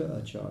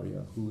Advaita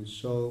Acharya, who is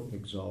so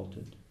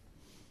exalted.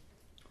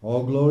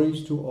 All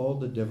glories to all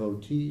the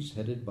devotees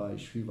headed by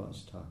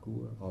Srivas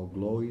Thakur. All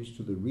glories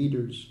to the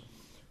readers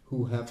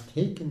who have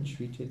taken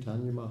Sri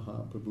Caitanya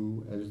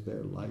Mahaprabhu as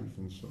their life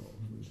and soul.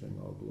 We sing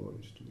all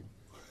glories to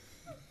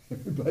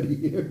everybody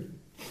here.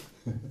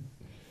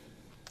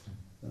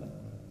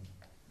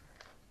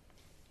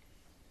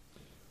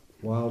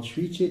 While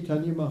Sri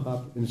Caitanya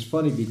Mahaprabhu, and it's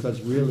funny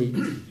because really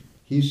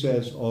he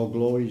says all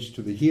glories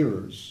to the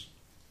hearers,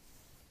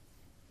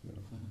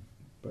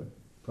 but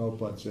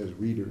Prabhupada says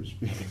readers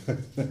because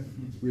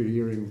we're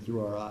hearing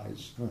through our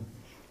eyes,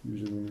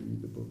 usually when we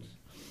read the books.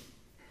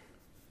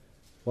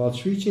 While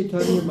Sri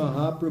Caitanya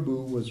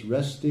Mahaprabhu was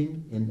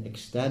resting in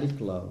ecstatic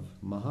love,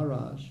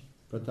 Maharaj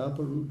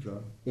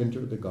Prataparudra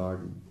entered the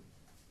garden.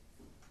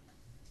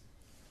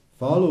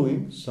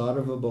 Following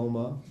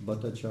Sarvabhauma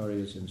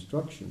Bhattacharya's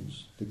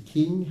instructions, the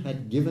king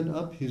had given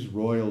up his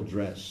royal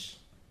dress.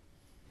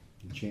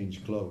 He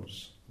changed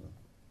clothes.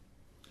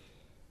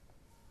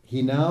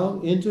 He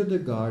now entered the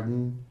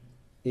garden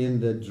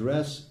in the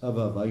dress of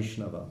a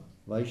Vaishnava,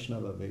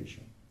 Vaishnava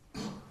Vesha.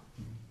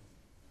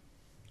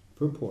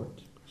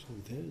 Purport. So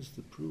there's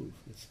the proof.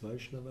 It's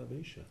Vaishnava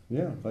Vesha.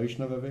 Yeah,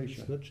 Vaishnava Vesha.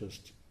 It's not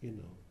just,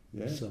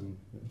 some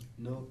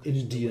No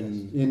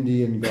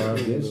Indian garb.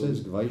 This is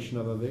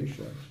Vaishnava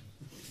Vesha.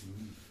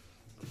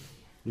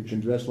 You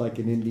can dress like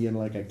an Indian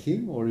like a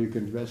king, or you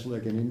can dress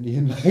like an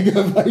Indian like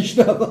a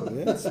Vaishnava.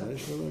 Yes,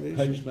 Vaishnava Vesha.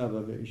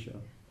 Vaishnava Vesha.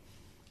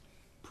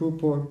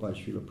 Purport by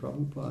Srila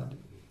Prabhupada.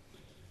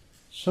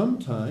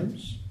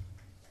 Sometimes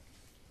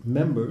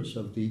members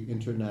of the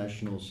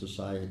International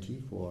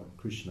Society for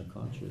Krishna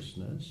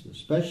Consciousness,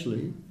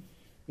 especially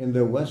in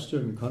the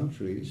Western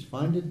countries,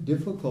 find it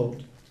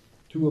difficult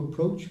to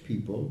approach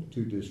people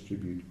to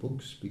distribute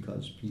books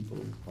because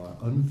people are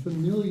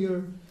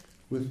unfamiliar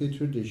with the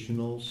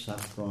traditional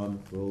saffron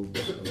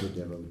robes of the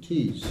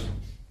devotees.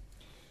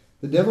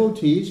 The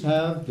devotees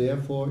have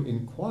therefore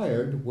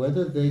inquired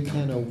whether they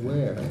can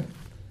wear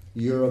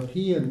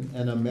European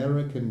and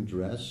American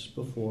dress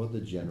before the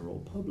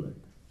general public.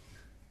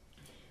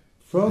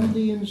 From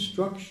the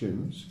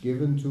instructions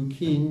given to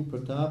King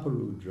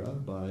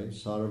Prataparudra by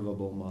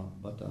Sarvabhauma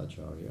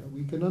Bhattacharya,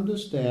 we can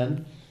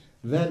understand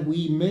that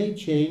we may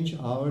change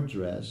our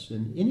dress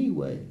in any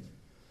way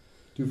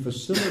to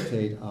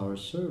facilitate our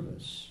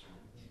service.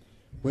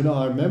 When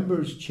our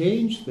members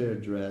change their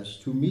dress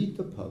to meet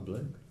the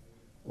public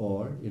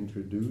or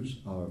introduce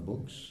our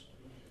books,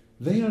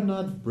 they are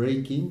not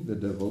breaking the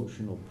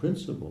devotional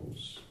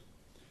principles.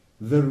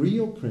 The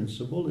real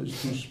principle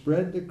is to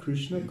spread the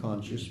Krishna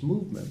conscious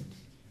movement,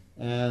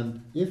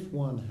 and if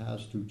one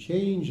has to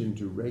change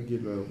into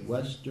regular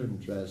Western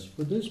dress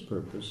for this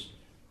purpose,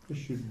 there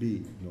should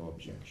be no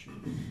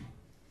objection.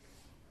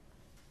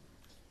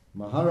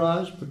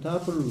 Maharaj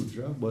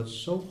Prataparudra was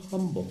so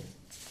humble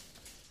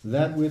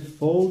that with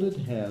folded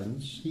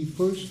hands he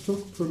first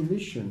took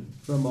permission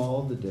from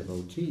all the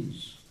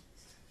devotees.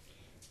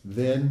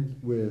 Then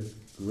with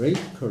great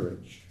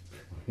courage,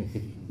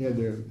 he had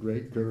a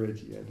great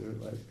courage, he had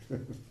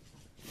to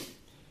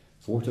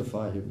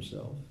fortify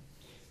himself,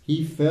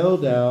 he fell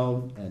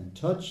down and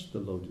touched the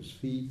lotus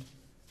feet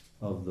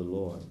of the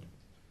Lord.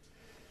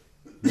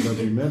 Because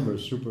remember,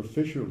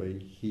 superficially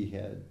he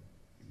had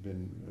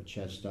been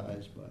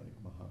chastised by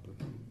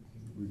Mahaprabhu,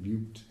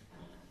 rebuked.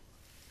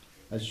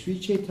 As Sri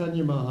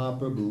Caitanya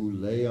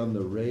Mahaprabhu lay on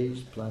the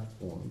raised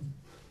platform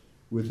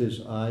with his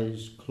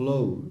eyes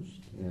closed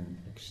in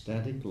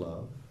ecstatic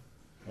love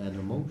and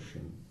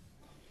emotion,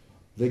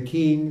 the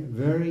king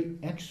very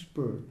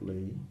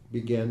expertly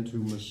began to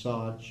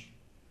massage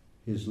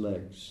his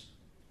legs.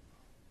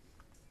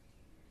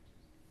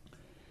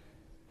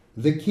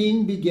 The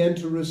king began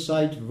to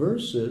recite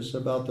verses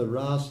about the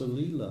Rasa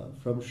Lila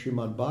from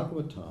Srimad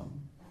Bhagavatam.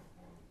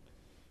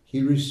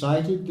 He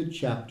recited the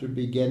chapter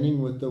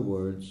beginning with the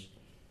words,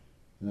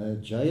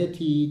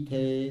 Jayati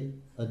te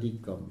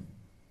adikam.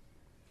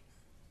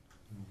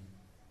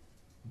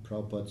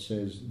 Prabhupada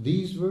says,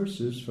 these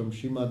verses from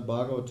Srimad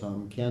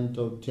Bhagavatam,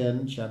 Canto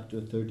 10,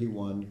 Chapter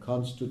 31,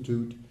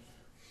 constitute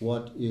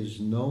what is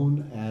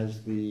known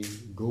as the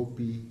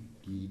Gopi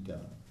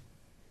Gita.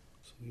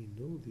 So he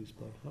knows these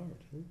by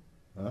heart,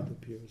 huh? Huh? It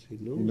appears he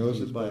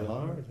knows it by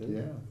heart, huh?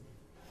 yeah.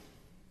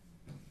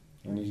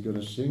 And he's going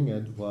to sing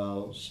it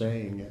while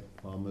saying it,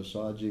 while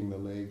massaging the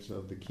legs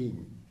of the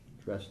king,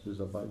 dressed as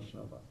a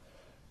Vaishnava.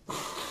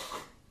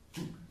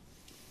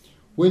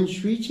 When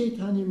Sri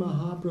Caitanya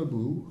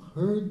Mahaprabhu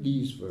heard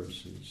these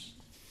verses,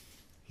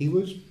 he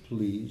was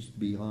pleased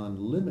beyond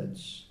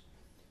limits,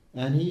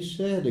 and he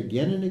said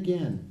again and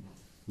again,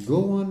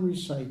 Go on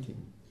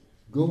reciting.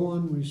 Go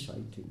on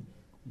reciting.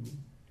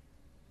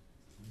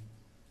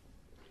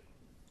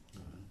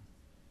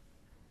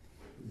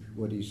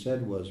 What he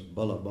said was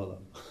bala bala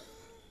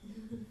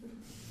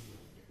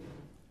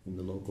in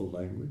the local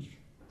language.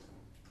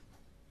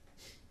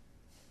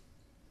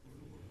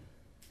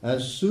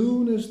 As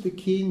soon as the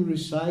king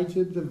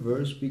recited the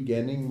verse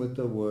beginning with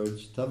the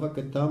words Tava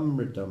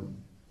Caritamrita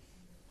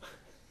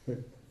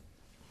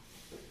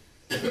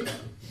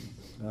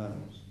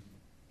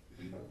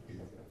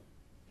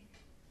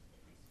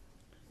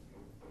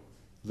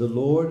the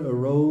Lord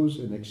arose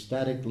in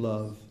ecstatic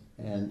love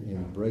and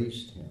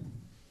embraced him.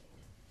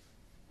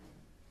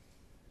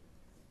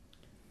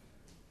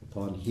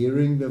 Upon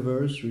hearing the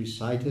verse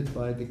recited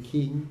by the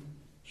king,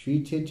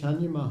 Sri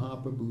Caitanya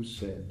Mahaprabhu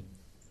said,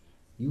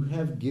 "You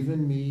have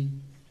given me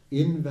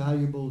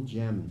invaluable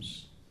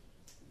gems,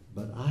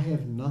 but I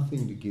have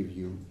nothing to give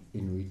you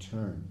in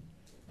return.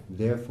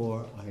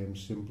 Therefore, I am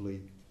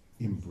simply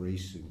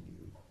embracing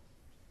you."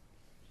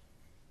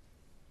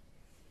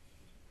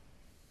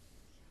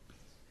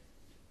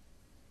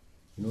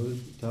 You know this?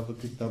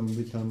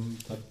 Tavakitamritam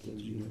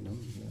Tatyajivanam.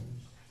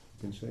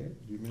 You can say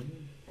it? Do you remember?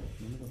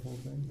 Remember the whole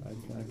thing? I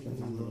can't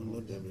remember.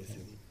 Not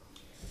everything.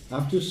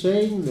 After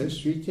saying this,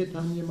 Sri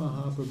Caitanya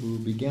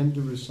Mahaprabhu began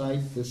to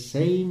recite the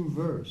same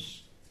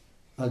verse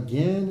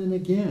again and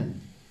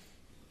again.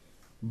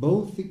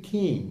 Both the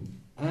king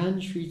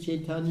and Sri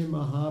Caitanya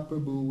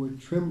Mahaprabhu were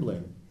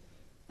trembling,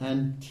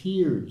 and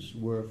tears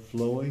were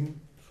flowing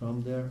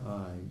from their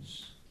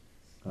eyes.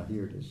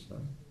 Here it is.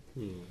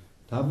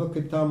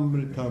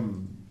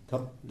 Tavakatamritam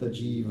tapta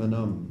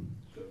jivanam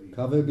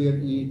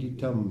kavibir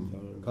iditam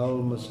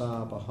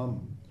kalmasapaham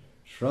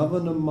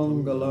Shravana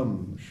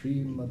Mangalam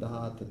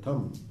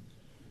Srimadhatatam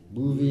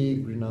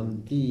Bhuvi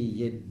Grinanti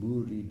Yet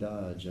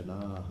Burida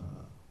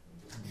Janaha.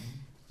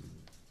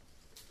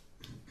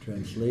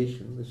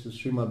 Translation, this is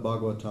Srimad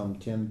Bhagavatam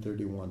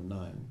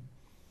 10:31-9.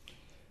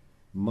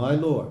 My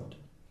Lord,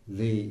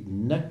 the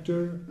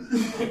nectar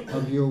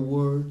of your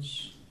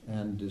words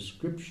and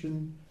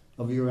description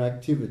of your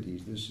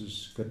activities, this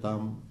is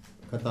Kata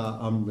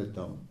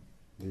Amritam,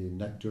 the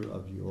nectar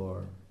of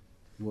your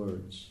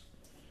words,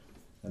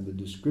 and the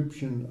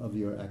description of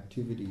your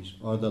activities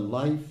are the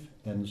life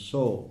and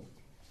soul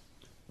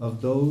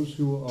of those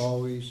who are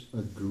always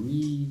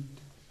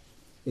aggrieved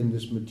in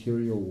this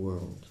material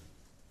world.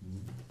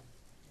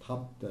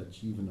 Tapta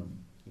jivanam,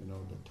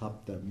 the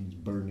tapta means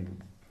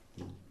burning,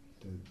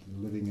 the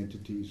living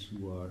entities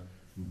who are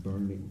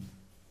burning.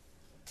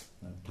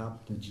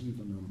 Tapta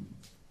jivanam.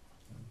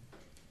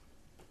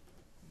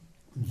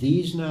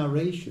 These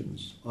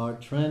narrations are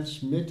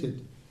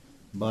transmitted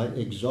by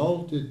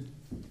exalted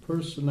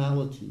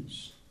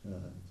personalities,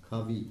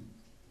 kavi,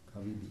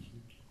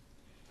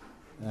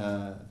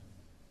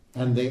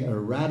 and they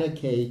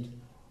eradicate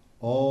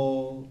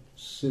all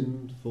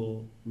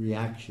sinful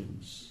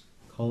reactions,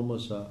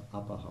 kalmasa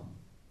apaham.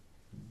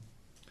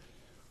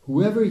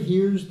 Whoever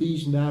hears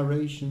these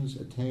narrations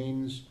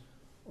attains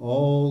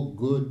all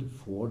good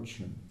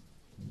fortune,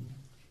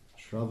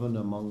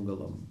 shravana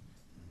mangalam.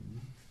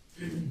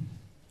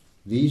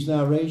 These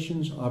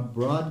narrations are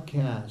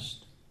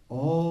broadcast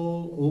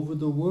all over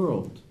the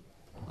world,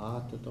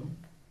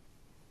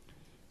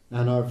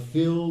 and are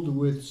filled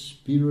with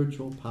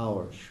spiritual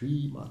power,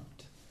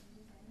 Srimat.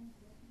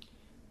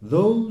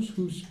 Those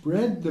who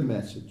spread the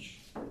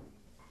message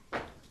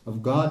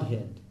of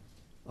Godhead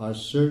are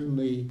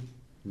certainly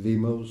the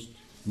most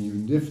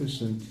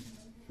munificent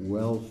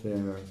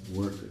welfare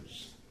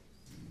workers.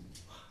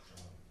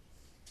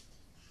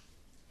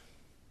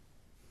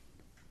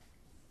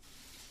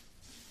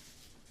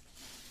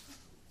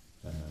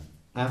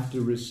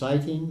 After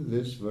reciting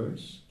this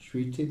verse,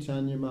 Sri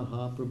Caitanya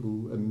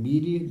Mahaprabhu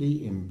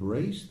immediately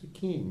embraced the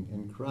king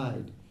and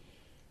cried,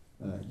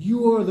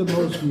 "You are the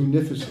most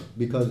munificent,"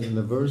 because in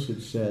the verse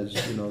it says,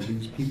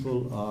 these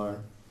people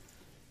are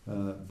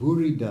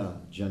burida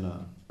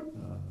jana,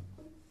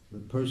 the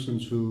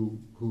persons who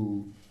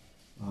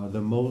are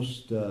the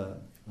most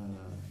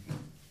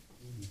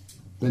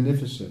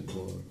beneficent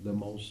or the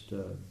most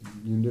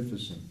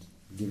munificent,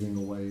 giving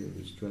away of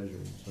his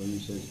treasure. So he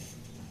says,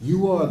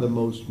 "You are the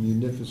most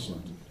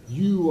munificent.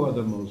 You are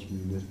the most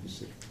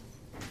munificent."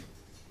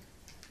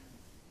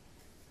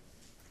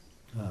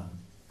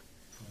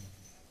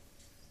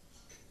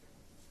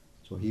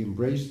 So he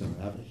embraced them.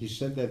 He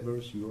said that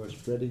verse, "You are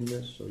spreading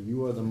this, so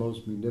you are the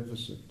most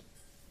munificent."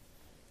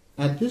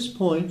 At this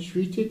point,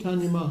 Sri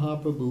Caitanya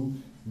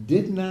Mahaprabhu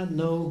did not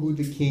know who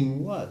the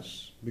king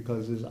was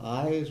because his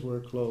eyes were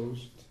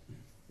closed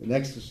in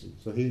ecstasy.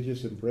 So he was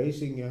just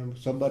embracing him.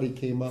 Somebody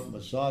came up,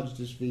 massaged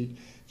his feet,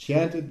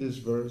 chanted this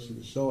verse. He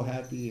was so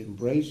happy, he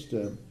embraced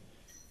him,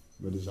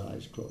 with his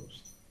eyes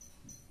closed.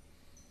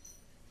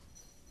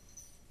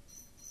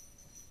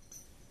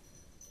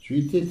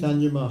 Sri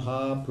Caitanya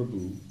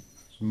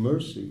Mahaprabhu's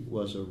mercy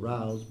was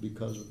aroused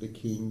because of the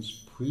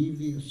king's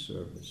previous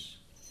service.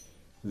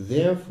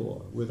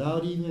 Therefore,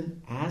 without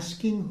even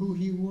asking who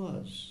he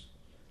was,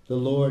 the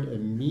Lord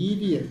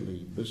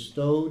immediately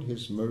bestowed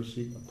his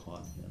mercy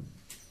upon him.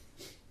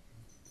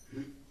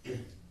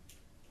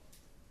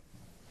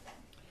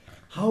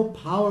 How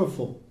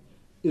powerful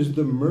is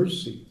the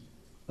mercy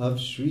of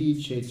Sri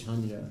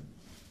Caitanya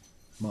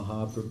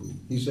Mahaprabhu.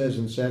 He says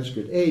in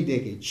Sanskrit, "Hey,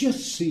 Deke,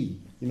 just see."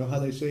 You know how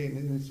they say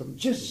in some,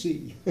 just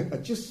see.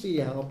 Just see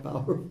how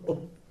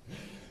powerful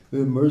the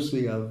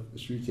mercy of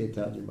Sri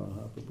Chaitanya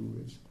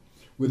Mahaprabhu is.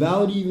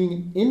 Without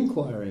even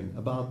inquiring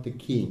about the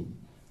king,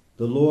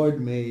 the Lord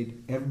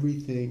made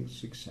everything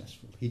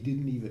successful. He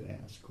didn't even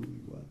ask who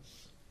he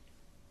was.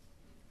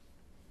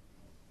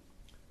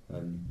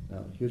 And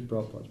now here's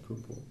Prabhupada's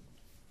purport.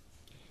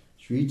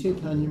 Sri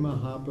Chaitanya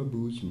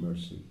Mahaprabhu's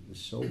mercy is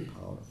so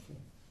powerful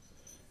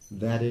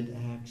that it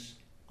acts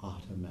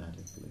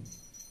automatically.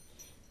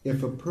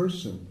 If a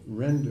person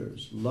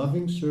renders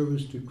loving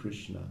service to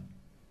Krishna,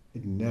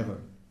 it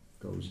never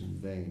goes in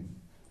vain.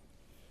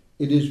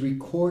 It is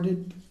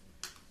recorded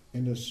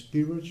in a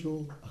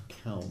spiritual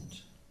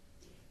account,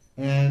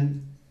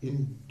 and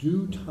in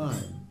due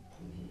time,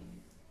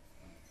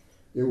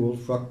 it will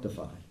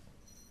fructify.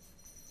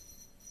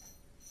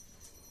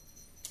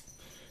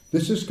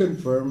 This is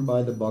confirmed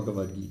by the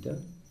Bhagavad Gita,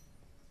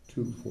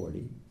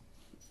 240.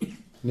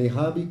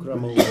 Nehabi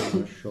kramo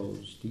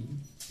shosti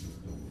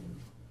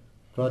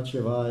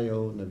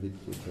prachavayo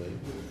navidyate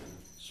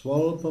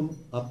swalpam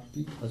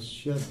api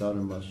asya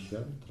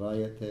dharmasya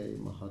trayate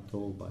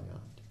mahato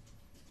bhayat.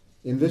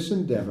 In this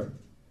endeavor,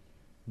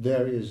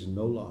 there is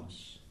no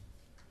loss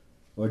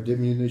or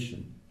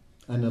diminution,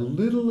 and a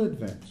little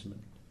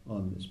advancement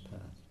on this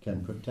path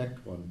can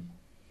protect one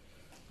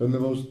from the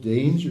most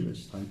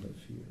dangerous type of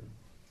fear.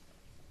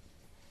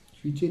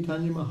 Sri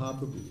Chaitanya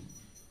Mahaprabhu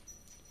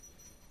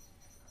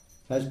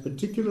has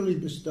particularly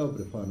bestowed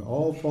upon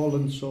all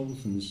fallen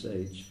souls in this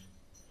age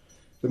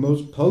the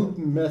most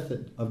potent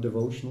method of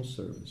devotional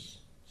service,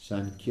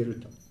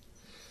 Sankirtan,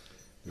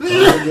 the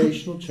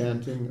congregational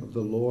chanting of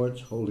the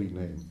Lord's holy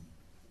name.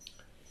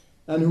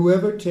 And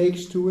whoever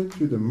takes to it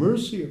through the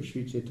mercy of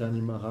Sri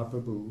Chaitanya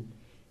Mahaprabhu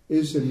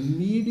is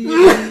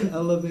immediately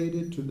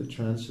elevated to the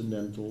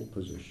transcendental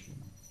position.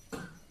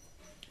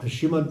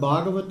 Srimad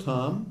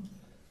Bhagavatam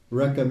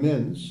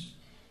recommends,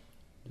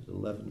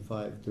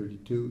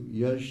 11.5.32,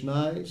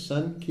 Yashnai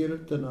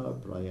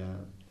Sankirtana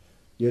Praya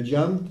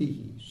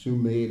Yajantihi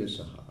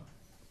Sumedasaha.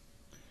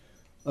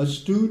 A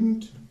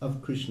student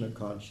of Krishna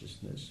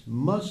consciousness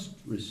must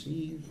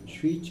receive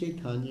Sri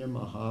Chaitanya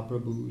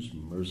Mahaprabhu's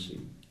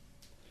mercy.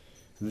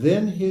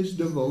 Then his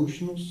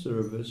devotional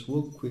service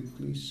will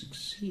quickly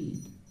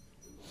succeed.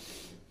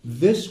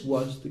 This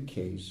was the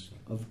case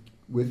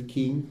with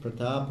King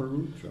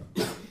Prataparudra.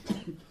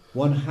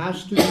 One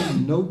has to be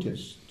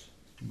noticed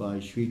by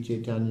Sri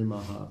Chaitanya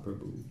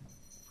Mahaprabhu.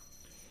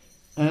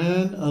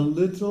 And a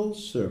little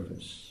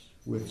service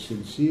with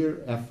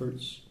sincere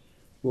efforts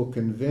will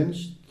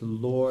convince the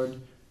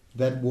Lord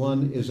that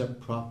one is a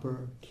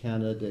proper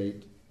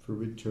candidate for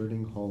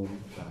returning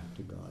home back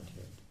to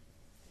Godhead.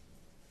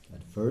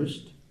 At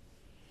first,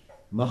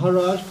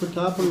 Maharaj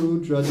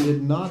Prataparudra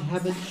did not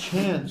have a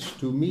chance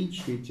to meet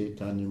Sri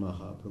Chaitanya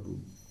Mahaprabhu.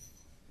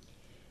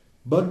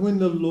 But when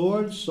the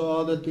Lord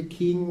saw that the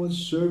king was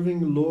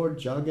serving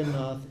Lord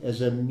Jagannath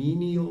as a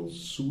menial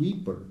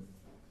sweeper,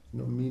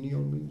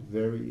 menial means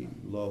very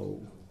low,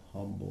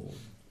 humble.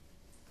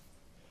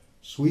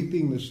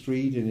 Sweeping the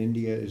street in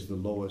India is the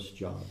lowest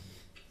job,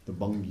 the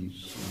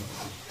bungis,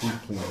 street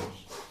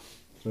cleaners.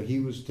 So he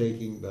was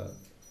taking the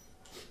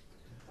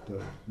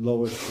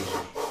lowest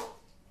position.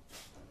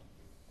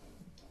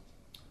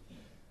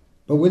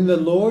 But when the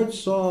Lord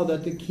saw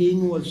that the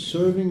king was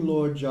serving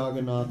Lord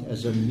Jagannath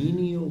as a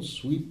menial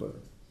sweeper,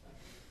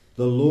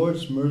 the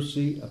Lord's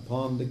mercy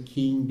upon the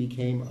king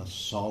became a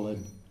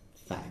solid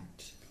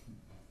fact.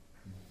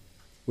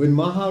 When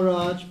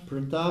Maharaj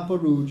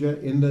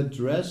Prataparudra, in the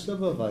dress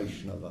of a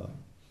Vaishnava,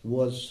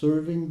 was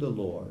serving the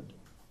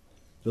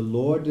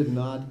Lord did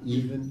not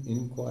even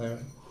inquire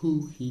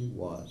who he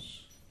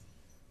was.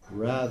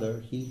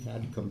 Rather, he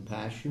had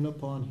compassion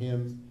upon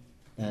him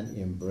and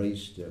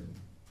embraced him.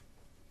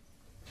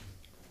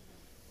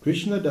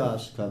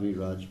 Krishnadas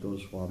Kaviraj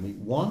Goswami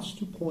wants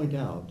to point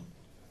out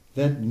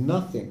that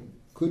nothing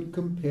could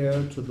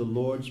compare to the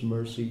Lord's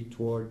mercy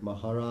toward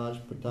Maharaj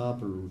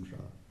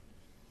Prataparudra.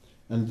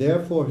 And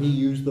therefore he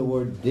used the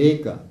word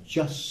deka,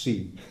 just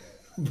see.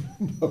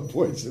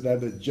 Points it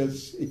out,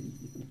 just see.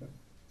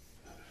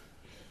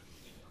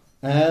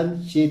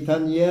 And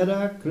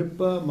Chaitanya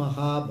Kripa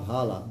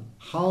Mahabhala.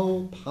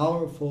 How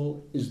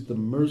powerful is the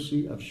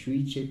mercy of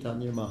Sri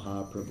Chaitanya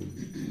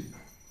Mahaprabhu.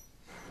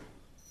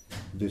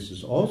 This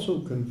is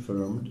also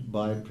confirmed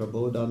by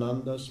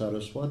Prabodhananda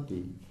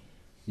Saraswati.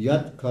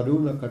 Yat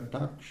Karuna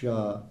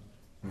Kataksha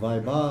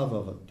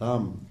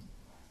Vaibhavavatam.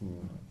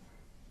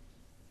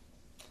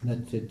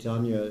 That's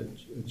Caitanya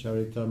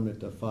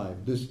Caritamrita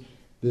 5. This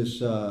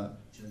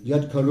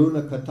Yat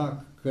Karuna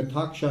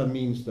Kataksha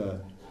means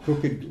the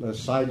crooked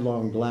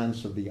sidelong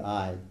glance of the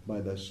eye.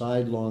 By the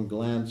sidelong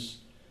glance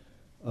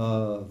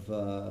of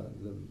the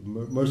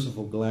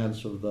merciful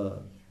glance of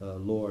the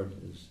Lord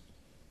is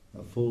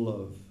full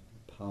of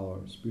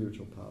power,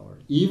 spiritual power.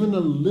 Even a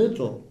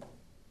little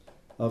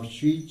of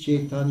Sri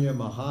Chaitanya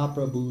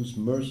Mahaprabhu's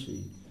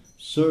mercy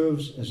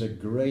serves as a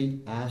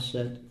great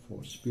asset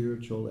for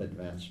spiritual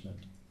advancement.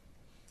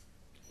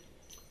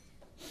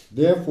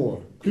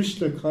 Therefore,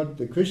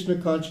 the Krishna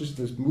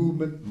consciousness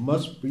movement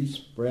must be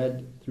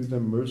spread through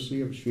the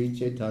mercy of Sri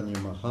Chaitanya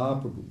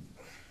Mahaprabhu.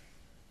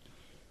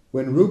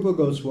 When Rupa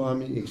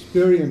Goswami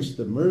experienced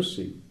the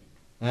mercy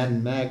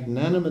and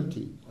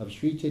magnanimity of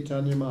Sri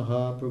Chaitanya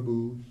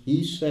Mahaprabhu,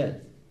 he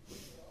said,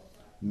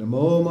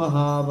 Namo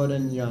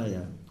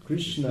Mahavaranyaya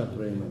Krishna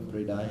Prema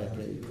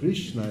Pradayate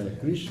Krishnaya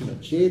Krishna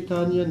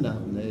Chaitanya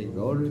Namne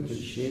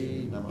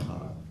Gauratashe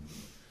Namaha.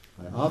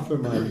 I offer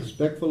my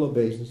respectful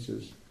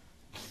obeisances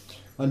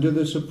unto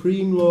the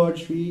Supreme Lord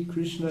Sri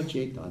Krishna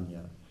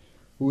Chaitanya,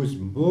 who is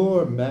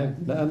more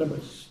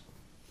magnanimous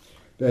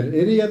than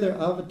any other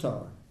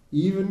avatar,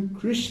 even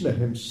Krishna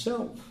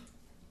himself,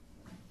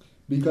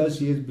 because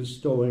he is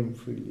bestowing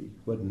freely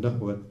what no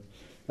one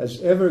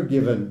has ever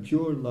given,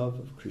 pure love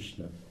of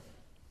Krishna.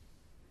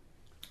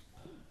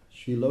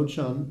 Sri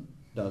Lochan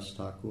Das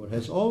Thakur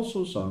has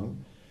also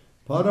sung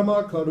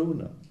Parama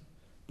Karuna,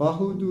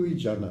 Bahudui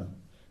Jana,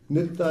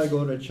 Nittai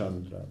Gora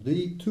Chandra.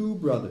 The two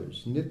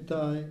brothers,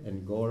 Nittai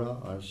and Gora,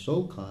 are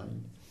so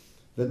kind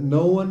that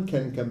no one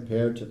can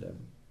compare to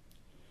them.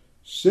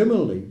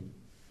 Similarly,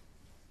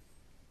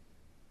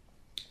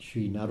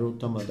 Sri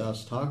Narottama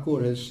Das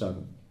Thakur has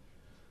sung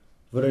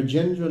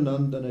Vrajendra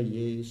Nandana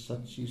Ye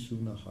Sachi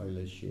Suna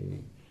Haila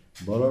She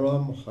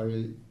Balaram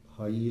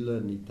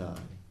Haila Nitai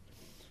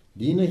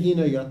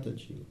Dinahina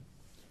Yatachi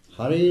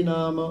Hare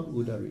Nama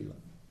Udarila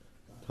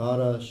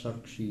Tara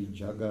Sakshi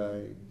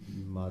Jagai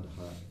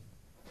Madhai.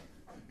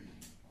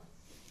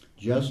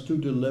 Just to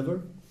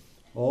deliver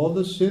all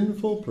the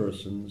sinful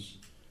persons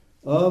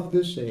of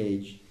this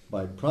age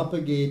by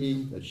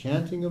propagating the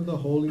chanting of the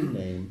holy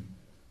name,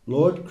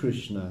 Lord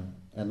Krishna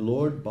and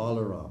Lord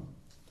Balaram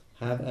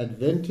have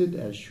advented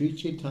as Sri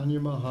Chaitanya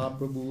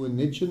Mahaprabhu and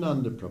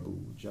Nityananda Prabhu,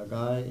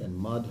 Jagai and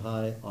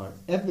Madhai are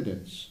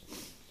evidence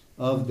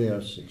of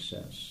their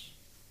success.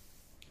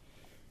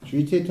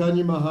 Sri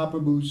Chaitanya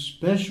Mahaprabhu's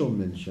special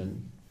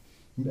mission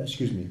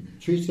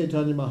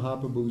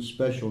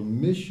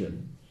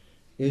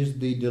is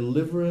the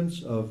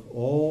deliverance of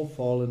all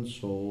fallen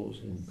souls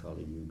in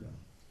Kali Yuga.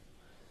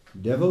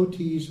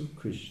 Devotees of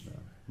Krishna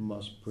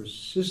must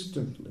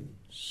persistently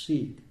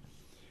seek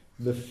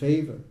the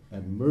favor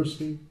and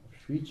mercy of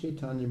Sri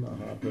Chaitanya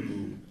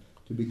Mahaprabhu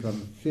to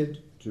become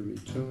fit to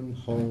return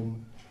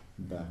home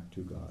back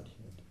to Godhead.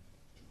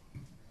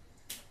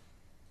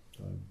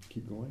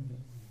 Keep going.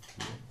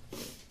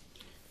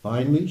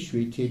 Finally,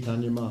 Sri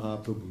Chaitanya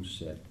Mahaprabhu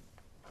said,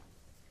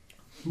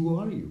 "Who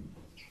are you?"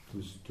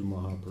 To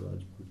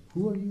Mahaprabhu.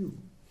 "Who are you?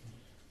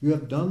 You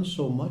have done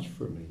so much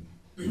for me.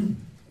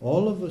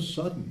 All of a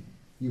sudden,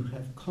 you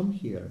have come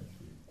here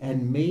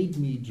and made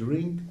me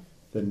drink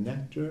the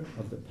nectar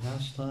of the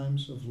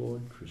pastimes of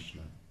Lord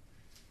Krishna."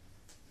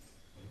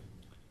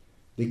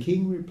 The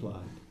king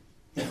replied,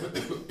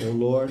 "O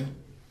Lord,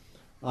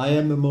 I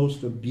am the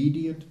most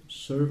obedient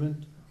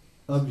servant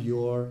of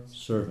your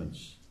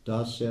servants,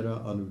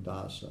 Dasera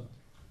Anudasa.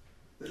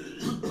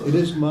 It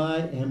is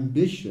my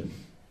ambition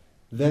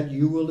that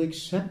you will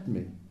accept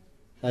me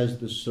as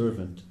the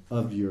servant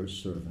of your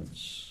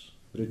servants."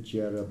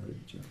 Brijyara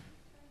Brijya.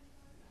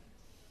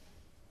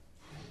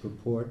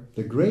 Purport: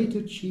 the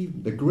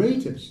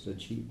greatest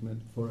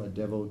achievement for a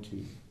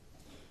devotee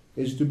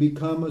is to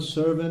become a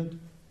servant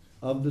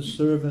of the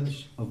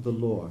servants of the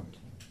Lord.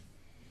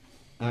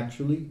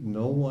 Actually,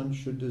 no one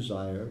should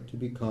desire to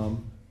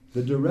become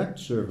the direct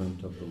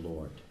servant of the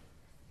Lord.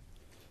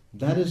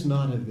 That is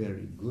not a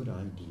very good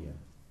idea.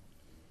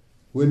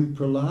 When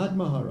Prahlad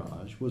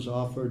Maharaj was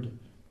offered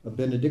a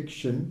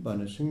benediction by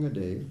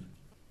Nrsimhadev,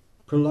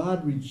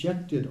 Prahlad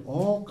rejected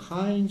all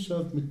kinds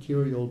of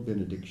material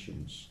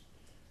benedictions,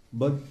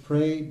 but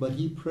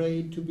he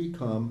prayed to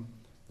become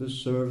the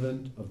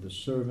servant of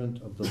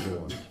the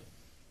Lord.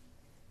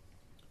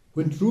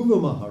 When Dhruva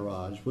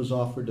Maharaj was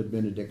offered a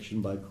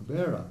benediction by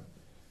Kubera,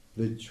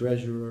 the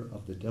treasurer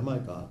of the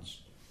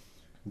demigods,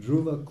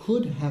 Dhruva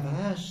could have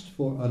asked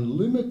for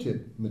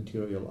unlimited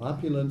material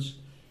opulence,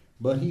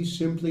 but he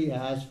simply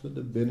asked for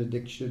the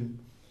benediction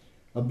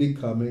of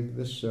becoming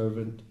the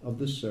servant of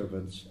the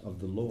servants of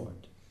the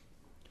Lord.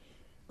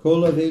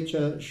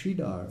 Kolavecha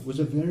Sridhar was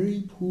a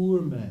very poor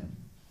man,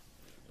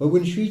 but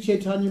when Sri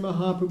Chaitanya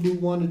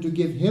Mahaprabhu wanted to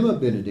give him a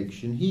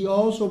benediction, he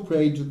also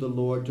prayed to the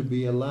Lord to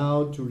be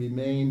allowed to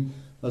remain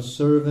a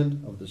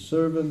servant of the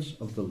servants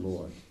of the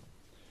Lord.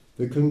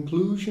 The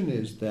conclusion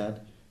is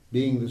that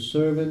being the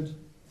servant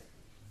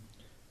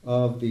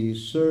of the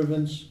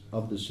servants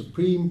of the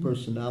Supreme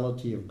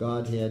Personality of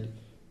Godhead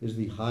is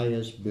the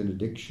highest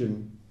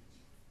benediction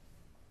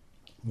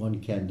one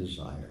can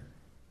desire.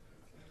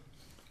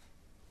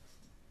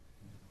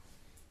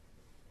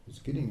 It's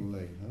getting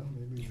late, huh?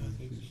 Maybe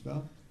we should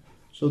stop.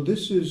 So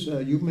this is,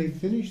 you may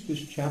finish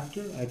this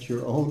chapter at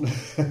your own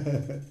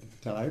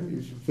time.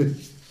 You should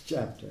finish this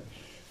chapter.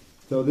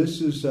 So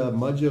this is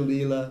Madhya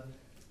Lila,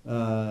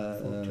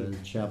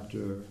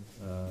 chapter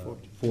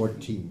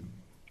 14.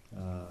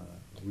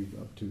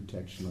 We're up to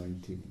text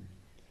 19.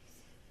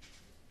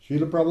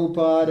 Srila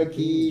Prabhupada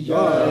ki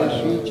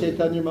jai, Sri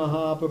Chaitanya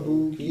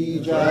Mahaprabhu ki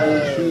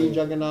jai, Sri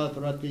Jagannath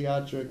Rath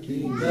Yatra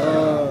ki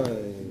jai.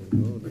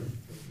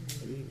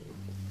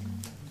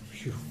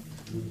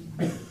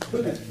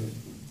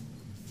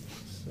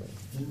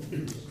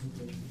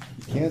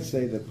 You can't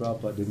say that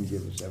Prabhupada didn't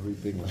give us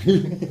everything.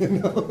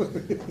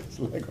 It's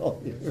like all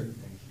here.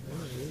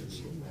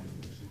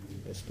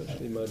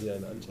 Especially Madhya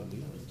and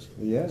Anjali.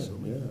 Yeah.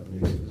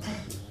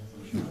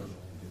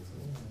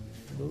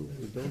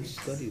 We don't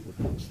study the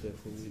books,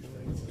 therefore we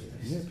don't know.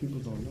 Yeah, people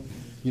don't know.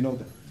 You know,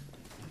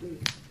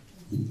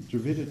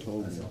 Dravida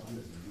told me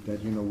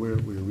that, we're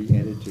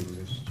re-editing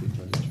this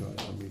Caitanya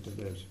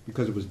Caritamrita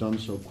because it was done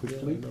so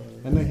quickly,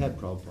 and they had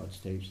Prabhupada's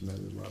tapes, and there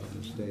was a lot of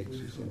mistakes,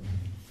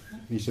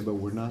 he said, but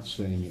we're not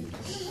saying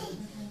anything.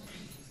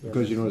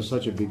 Because, it's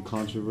such a big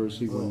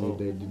controversy when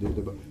they did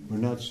it, but we're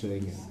not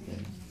saying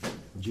anything.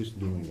 We're just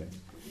doing it.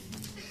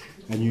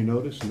 And you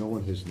notice no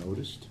one has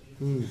noticed?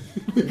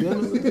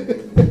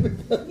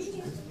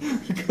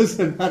 Because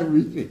they're not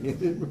reading it.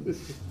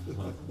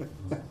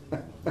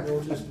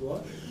 Noticed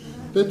what?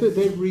 That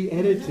they've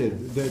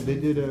re-edited. They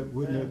did the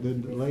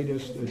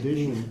latest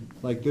edition,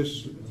 like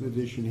this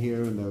edition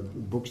here, and the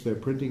books they're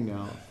printing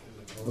now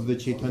of the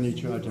Caitanya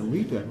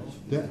Caritamrita.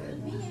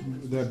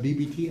 The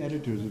BBT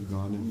editors have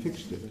gone and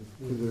fixed it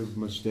for the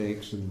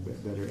mistakes and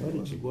better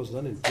editing. It was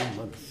done in 2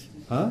 months.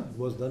 Huh? It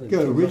was done in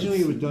Originally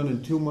 2 months. it was done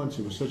in 2 months.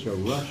 It was such a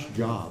rush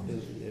job.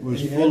 It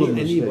was full of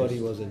mistakes. Anybody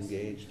was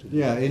engaged.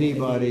 Yeah,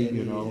 anybody,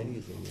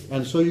 anything.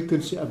 And so you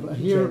can see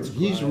here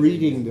he's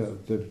reading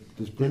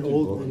this printed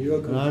book,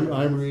 and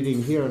I'm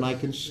reading here, and I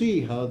can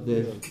see how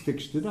they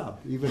fixed it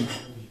up. Even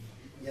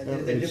there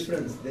is a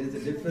difference.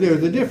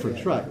 There's a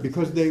difference, right?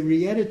 Because they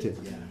re-edited,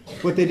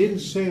 but they didn't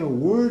say a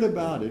word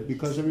about it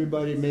because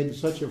everybody made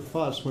such a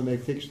fuss when they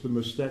fixed the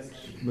mistakes.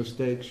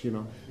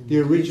 The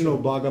original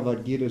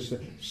Bhagavad Gita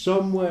said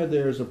somewhere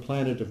there is a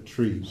planet of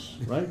trees,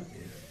 right?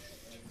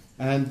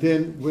 And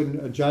then when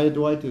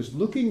Jayadvaita is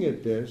looking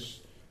at this,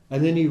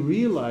 and then he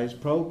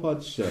realized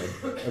Prabhupada said,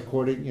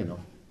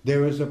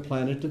 there is a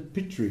planet of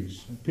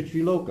Pitris,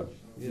 Pitriloka.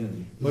 Yeah.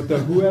 But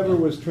whoever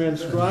was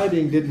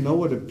transcribing didn't know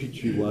what a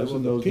Pitri was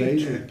in those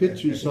days.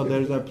 Pitri, so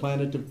there's a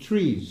planet of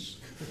trees.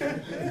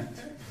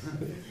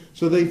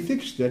 So they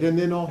fixed it, and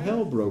then all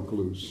hell broke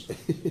loose.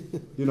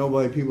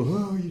 By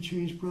people, you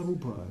changed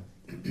Prabhupada.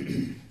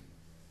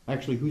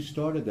 Actually, who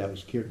started that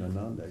was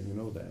Kirtananda, you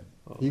know that.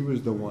 He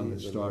was the one that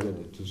started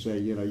it, to say,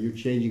 you're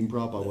changing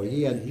Prabhupada. Well,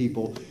 he had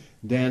people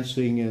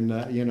dancing in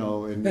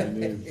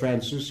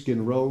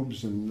Franciscan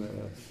robes, and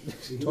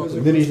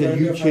then he said,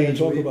 "You change."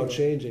 Talk about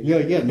changing.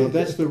 Yeah. No,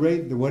 that's the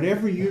rate.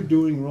 Whatever you're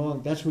doing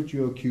wrong, that's what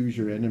you accuse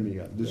your enemy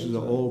of. This is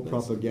an old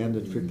propaganda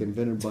trick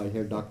invented by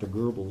Dr.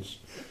 Goebbels.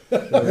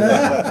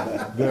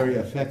 Very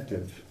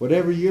effective.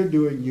 Whatever you're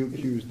doing, you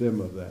accuse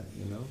them of that.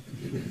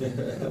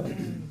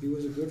 He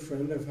was a good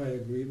friend of I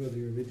agree with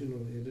the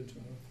original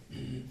editor.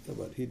 No,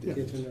 but he didn't.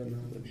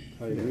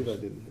 I didn't have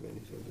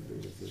anything to do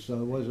with this. So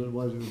it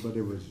wasn't, but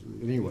it was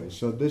anyway.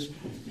 So this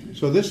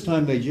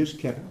time they just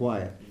kept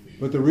quiet.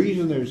 But the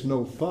reason there's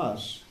no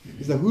fuss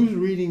is that who's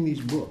reading these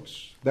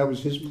books? That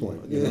was his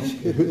point.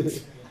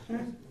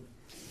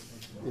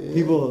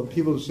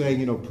 People saying,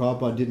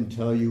 Prabhupada didn't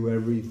tell you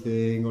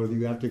everything, or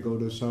you have to go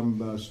to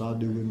some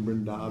sadhu in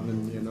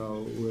Vrindavan,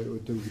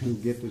 to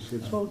get this.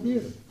 It's all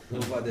here.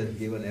 Prabhupada has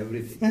given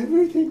everything.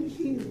 Everything is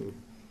here.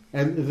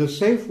 And the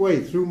safe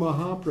way through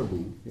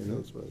Mahaprabhu,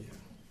 That's right.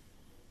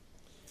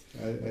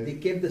 They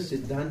kept the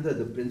Siddhanta,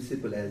 the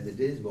principle as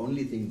it is. The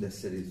only thing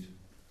necessary is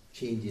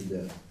changing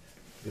the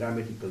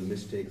grammatical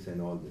mistakes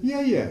and all this.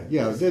 Yeah.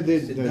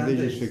 They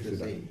just fixed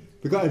it up.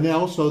 Because, and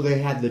also they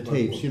had the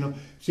tapes,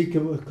 See,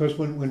 because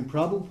when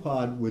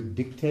Prabhupada would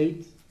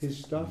dictate his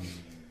stuff,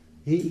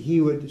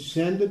 he would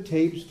send the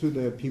tapes to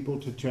the people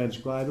to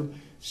transcribe them,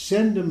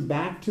 send them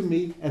back to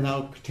me, and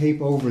I'll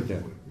tape over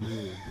them.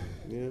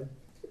 Yeah.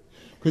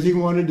 Because he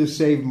wanted to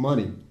save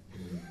money.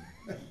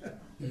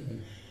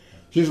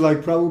 Just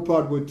like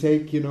Prabhupada would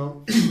take,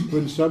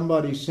 when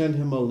somebody sent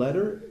him a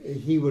letter,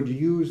 he would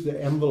use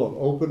the envelope,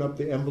 open up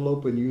the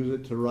envelope and use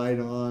it to write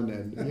on,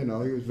 and, he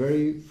was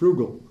very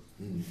frugal.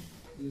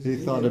 He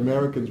thought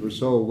Americans were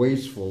so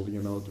wasteful,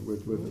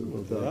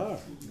 with They are.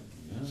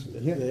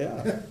 Yeah. They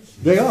are.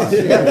 They are,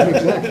 yeah,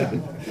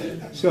 exactly.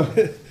 So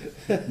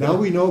now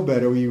we know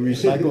better. We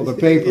recycle the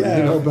paper,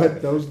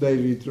 but those days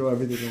we throw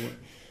everything away.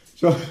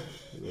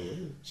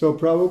 So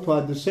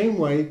Prabhupada, the same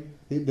way,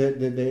 he'd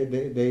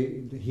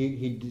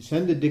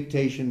send the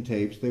dictation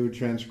tapes, they would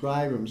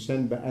transcribe them,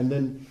 send back, and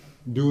then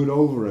do it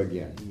over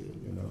again,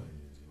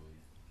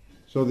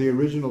 So the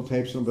original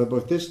tapes,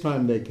 but this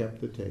time they kept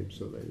the tapes,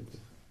 so they...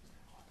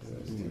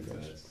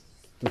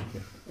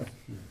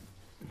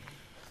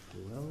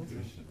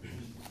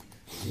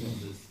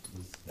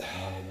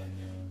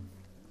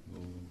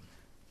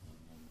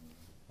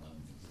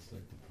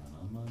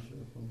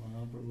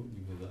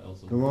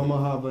 The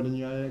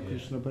Mahabharanyaya,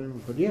 Krishna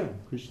Paramita, but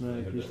Krishna.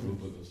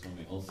 Rupa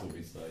Goswami also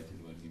recited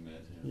when he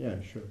met him.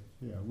 Yeah, sure.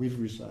 Yeah, we've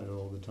recited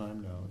all the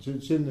time now.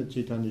 It's in the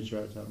Caitanya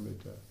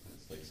Caritamrita.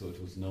 It's so it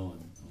was known.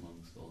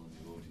 amongst all the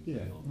devotees.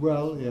 Yeah. They all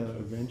Well,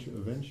 yeah.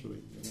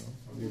 Eventually, you know.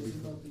 Or was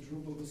it not the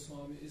Rupa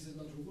Goswami? Is it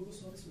not Rupa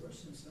Goswami's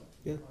verse himself?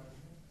 Yeah.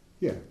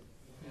 Yeah.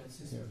 Yeah, it's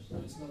his Yeah. verse. No,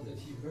 it's not that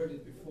he heard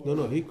it before.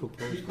 No, he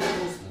composed. He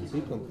composed it.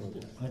 He composed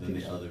it. I then think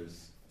the so. others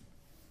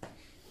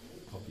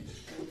copied it.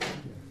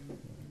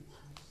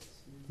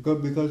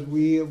 Because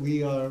we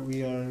are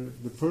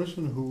the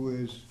person who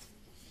is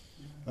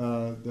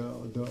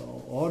the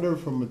order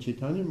from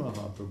Chaitanya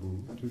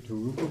Mahaprabhu to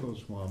Rupa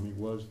Goswami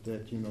was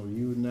that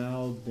you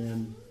now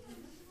then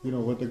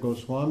what the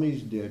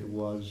Goswamis did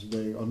was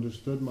they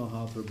understood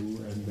Mahaprabhu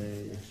and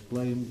they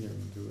explained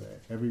him to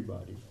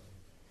everybody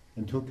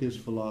and took his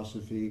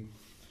philosophy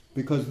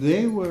because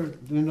they were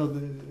the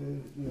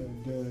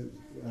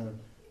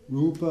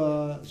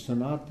Rupa,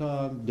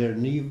 Sanatan, their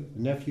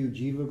nephew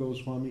Jiva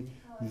Goswami.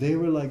 They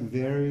were like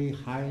very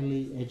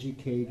highly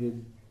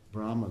educated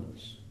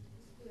brahmanas.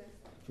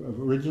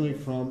 Originally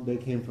they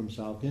came from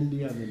South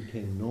India and then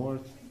came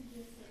north.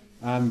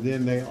 And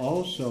then they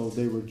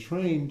were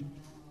trained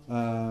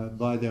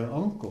by their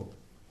uncle.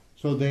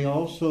 So they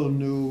also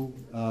knew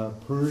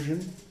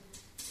Persian,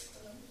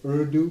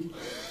 Urdu,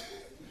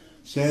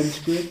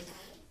 Sanskrit,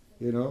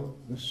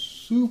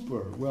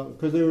 super well,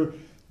 because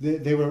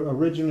they were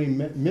originally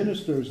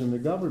ministers in the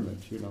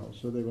government,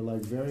 so they were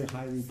like very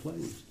highly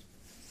placed.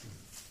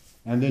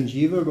 And then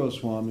Jiva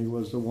Goswami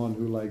was the one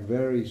who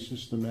very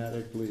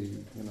systematically,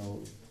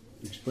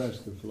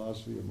 expressed the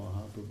philosophy of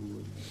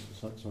Mahaprabhu and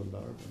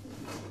Satsandarbha.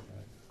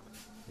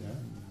 Yeah.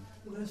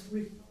 Last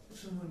week,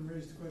 someone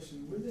raised the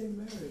question, were they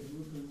married,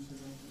 Rupa and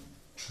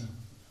Sanatan?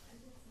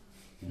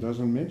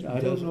 Doesn't mention. I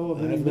don't know of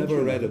any I've never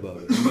mention read of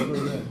about it. Never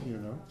read,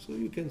 So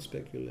you can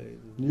speculate.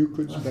 You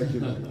could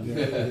speculate.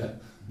 Yeah.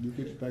 You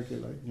could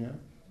speculate. Yeah,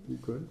 you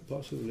could.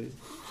 Possibly.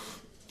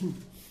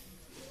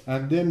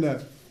 And then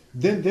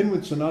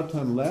when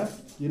Sanatan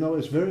left,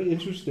 it's very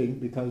interesting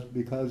because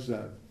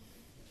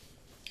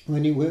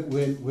when he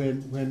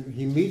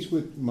meets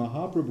with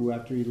Mahaprabhu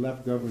after he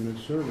left government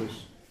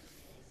service,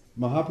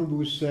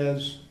 Mahaprabhu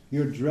says,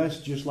 "You're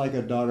dressed just like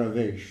a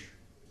Daravesh."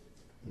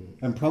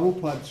 And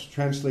Prabhupada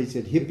translates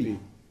it hippie.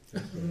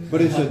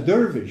 But it's a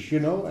dervish,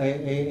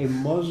 a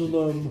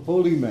Muslim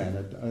holy man.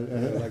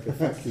 Like a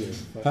fakir.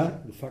 Huh?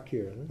 The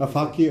fakir. A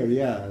fakir,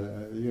 yeah.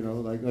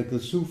 Like the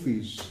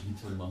Sufis. He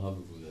told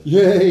Mahaprabhu that.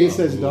 Yeah, he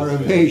says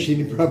Daravesh,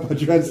 and Prabhupada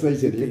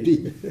translates it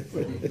hippie.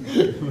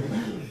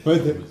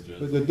 but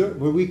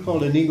what we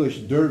call in English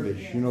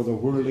dervish, the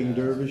whirling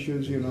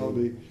dervishes,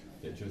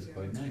 They're just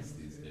quite nice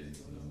these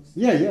days.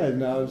 Yeah,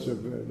 now it's a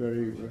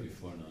very...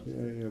 Before not.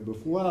 Yeah,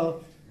 before,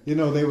 well,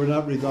 they were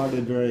not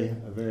regarded very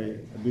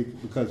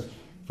because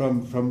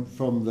from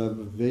the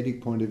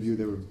Vedic point of view,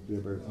 they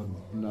were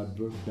not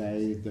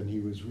bathed, and he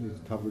was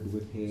covered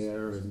with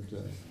hair and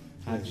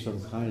had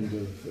some kind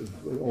of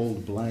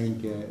old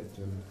blanket,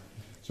 and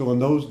so in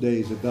those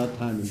days, at that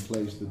time and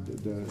place, the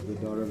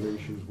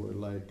Daraveshas were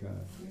like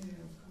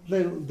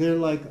they're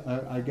like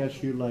I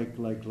guess you like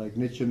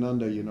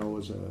Nityananda,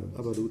 was a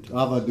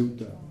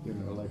avaduta,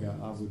 like a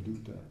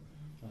avaduta.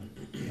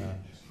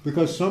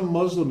 Because some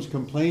Muslims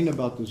complain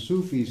about the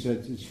Sufis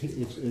that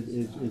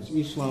it's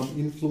Islam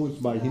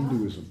influenced by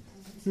Hinduism.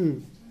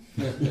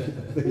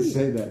 They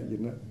say that,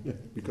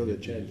 Because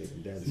of chanting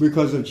and dancing.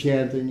 Because of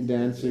chanting,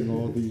 dancing,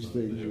 all these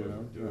things,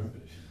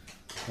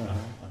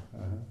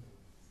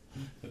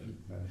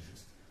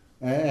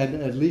 And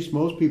at least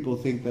most people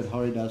think that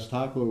Haridas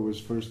Thakur was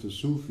first a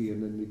Sufi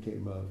and then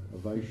became a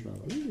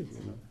Vaishnava.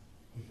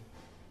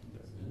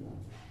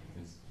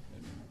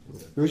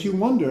 Because you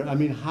wonder,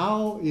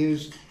 how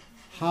is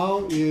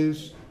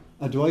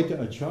Advaita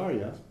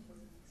Acharya,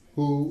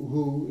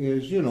 who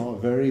is, a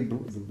very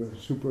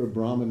super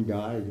Brahmin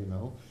guy,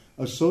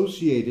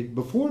 associated,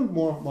 before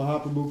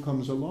Mahaprabhu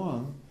comes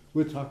along,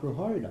 with Thakur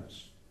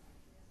Haridas.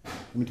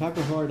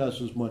 Thakur Haridas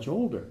was much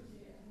older.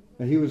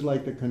 And he was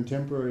like the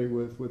contemporary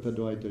with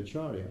Advaita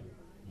Acharya,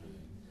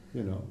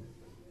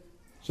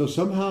 So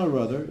somehow or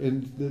other,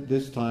 in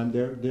this time,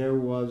 there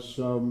was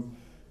some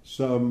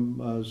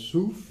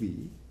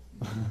Sufi,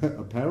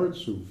 apparent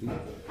Sufi,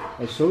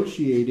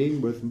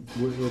 associating with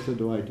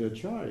Advaita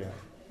Acharya.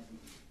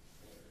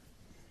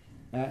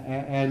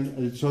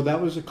 And so that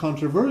was a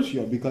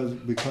controversial because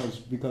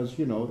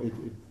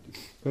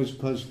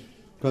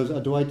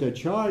Advaita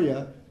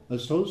Acharya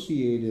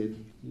associated.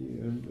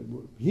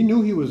 He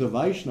knew he was a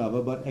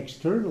Vaishnava, but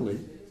externally,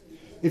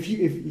 if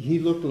he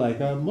looked like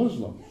a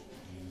Muslim.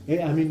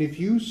 If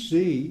you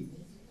see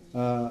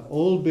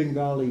old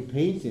Bengali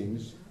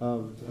paintings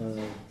of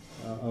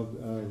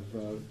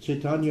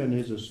Chaitanya and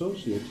his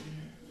associates,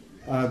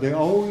 they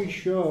always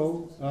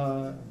show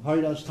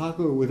Haridas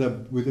Thakur with a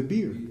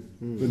beard,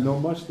 with no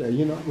mustache,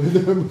 with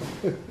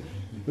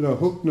a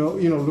hook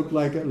nose, looked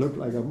like a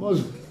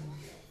Muslim.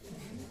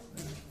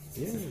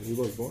 Yeah, he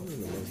was born in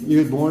a Muslim. He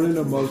was born in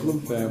a Muslim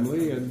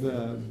family, and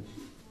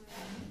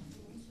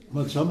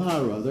but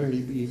somehow or other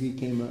he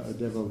became a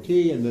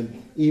devotee, and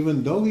then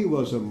even though he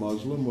was a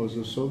Muslim, was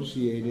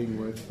associating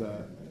with.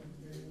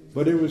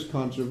 But it was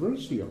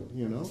controversial,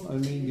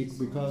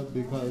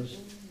 because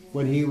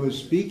when he was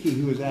speaking,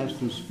 he was asked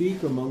to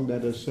speak among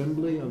that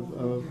assembly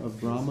of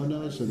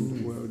brahmanas,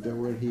 and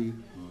where he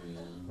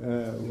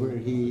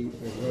With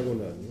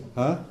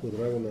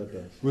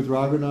Raghunath. with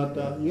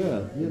Raghunath,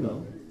 yeah, you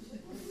know,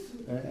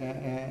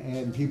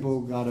 and people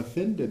got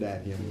offended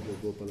at him.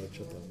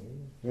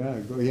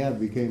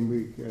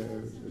 Became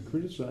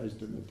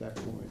criticized him at that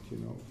point, you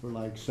know, for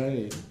like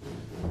saying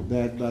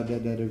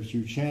that if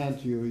you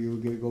chant,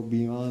 you go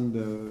beyond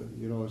the,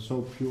 you know,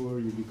 so pure,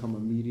 you become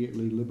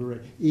immediately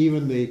liberated.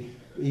 Even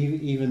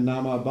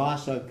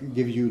Namabhasa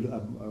gives you a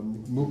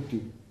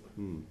mukti,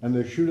 and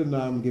the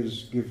Shuddhanam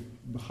gives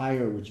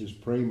higher, which is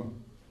prema,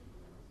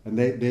 and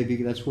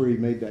that's where he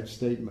made that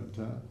statement,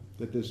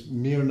 that this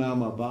mere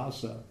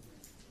Namabhasa.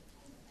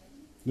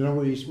 You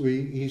know,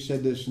 he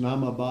said this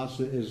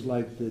Namabhasa is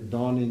like the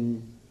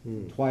dawning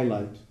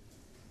twilight.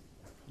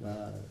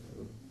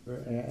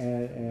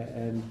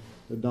 And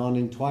the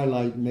dawning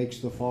twilight makes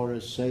the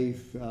forest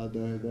safe, the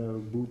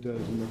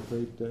bhutas and the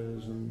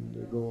pretas, and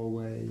they go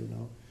away, you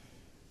know.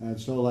 And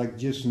so like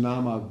just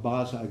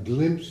Namabhasa, a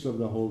glimpse of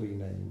the holy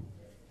name.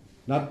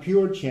 Not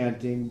pure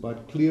chanting,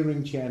 but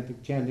clearing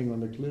chanting on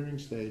the clearing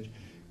stage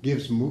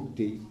gives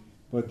mukti.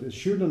 But the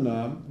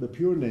Shuddhanam, the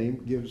pure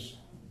name, gives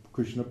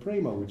Krishna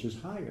Prema, which is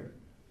higher.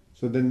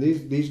 So then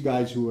these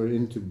guys who were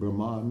into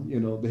Brahman, you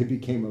know, they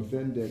became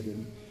offended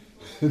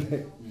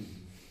and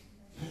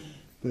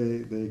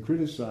they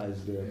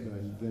criticized him.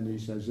 And then he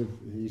says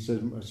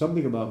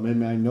something about may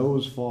my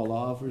nose fall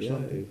off or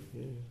something.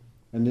 Yeah.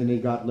 And then he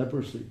got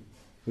leprosy.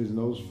 His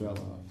nose fell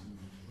off.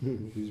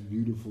 His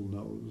beautiful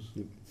nose.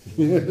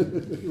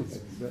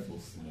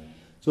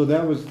 So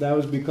that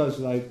was because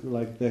like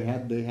they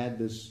had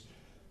this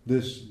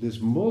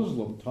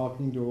Muslim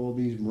talking to all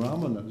these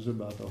brahmanas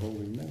about the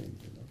holy name.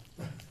 You know,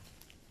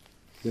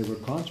 they were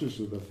conscious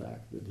of the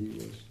fact that he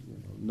was, you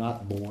know,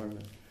 not born,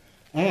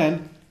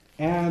 and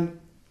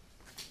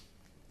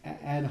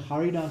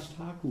Haridas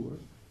Thakur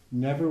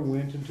never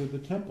went into the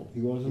temple.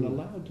 He wasn't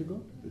allowed to go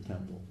to the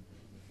temple.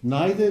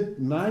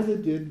 Neither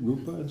did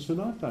Rupa and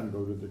Sanatan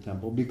go to the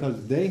temple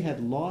because they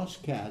had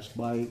lost caste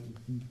by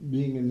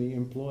being in the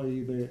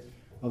employee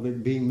of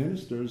it being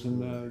ministers in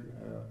the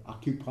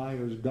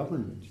occupiers'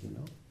 government, you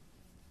know.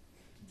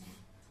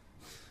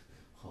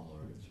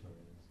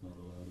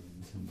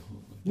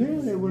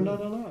 Yeah, they were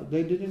not allowed.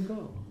 They didn't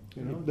go.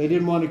 You know, they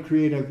didn't want to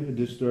create a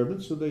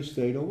disturbance, so they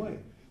stayed away.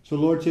 So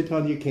Lord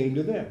Chaitanya came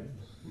to them.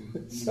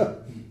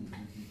 So,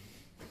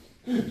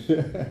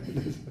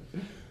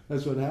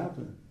 that's what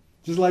happened.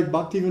 Just like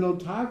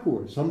Bhaktivinoda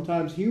Thakur,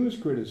 sometimes he was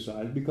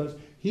criticized because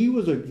he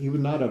was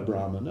not a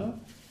brahmana.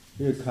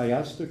 He was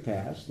Kayastha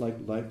caste, like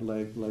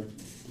Ramananda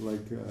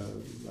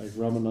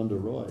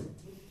Roy,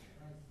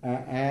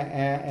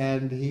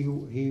 and he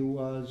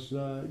was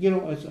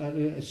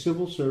a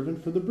civil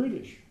servant for the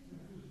British.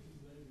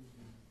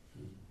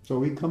 So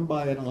we come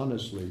by it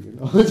honestly, you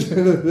know.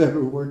 They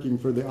were working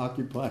for the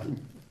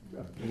occupying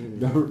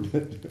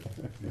government.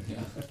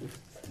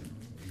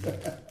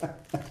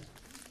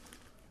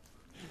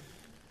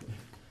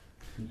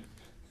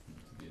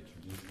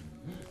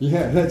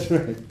 Yeah, that's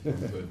right. To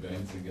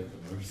advance and get the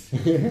mercy.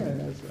 Yeah,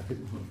 that's right.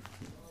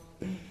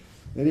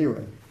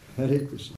 Anyway, Hare Krishna.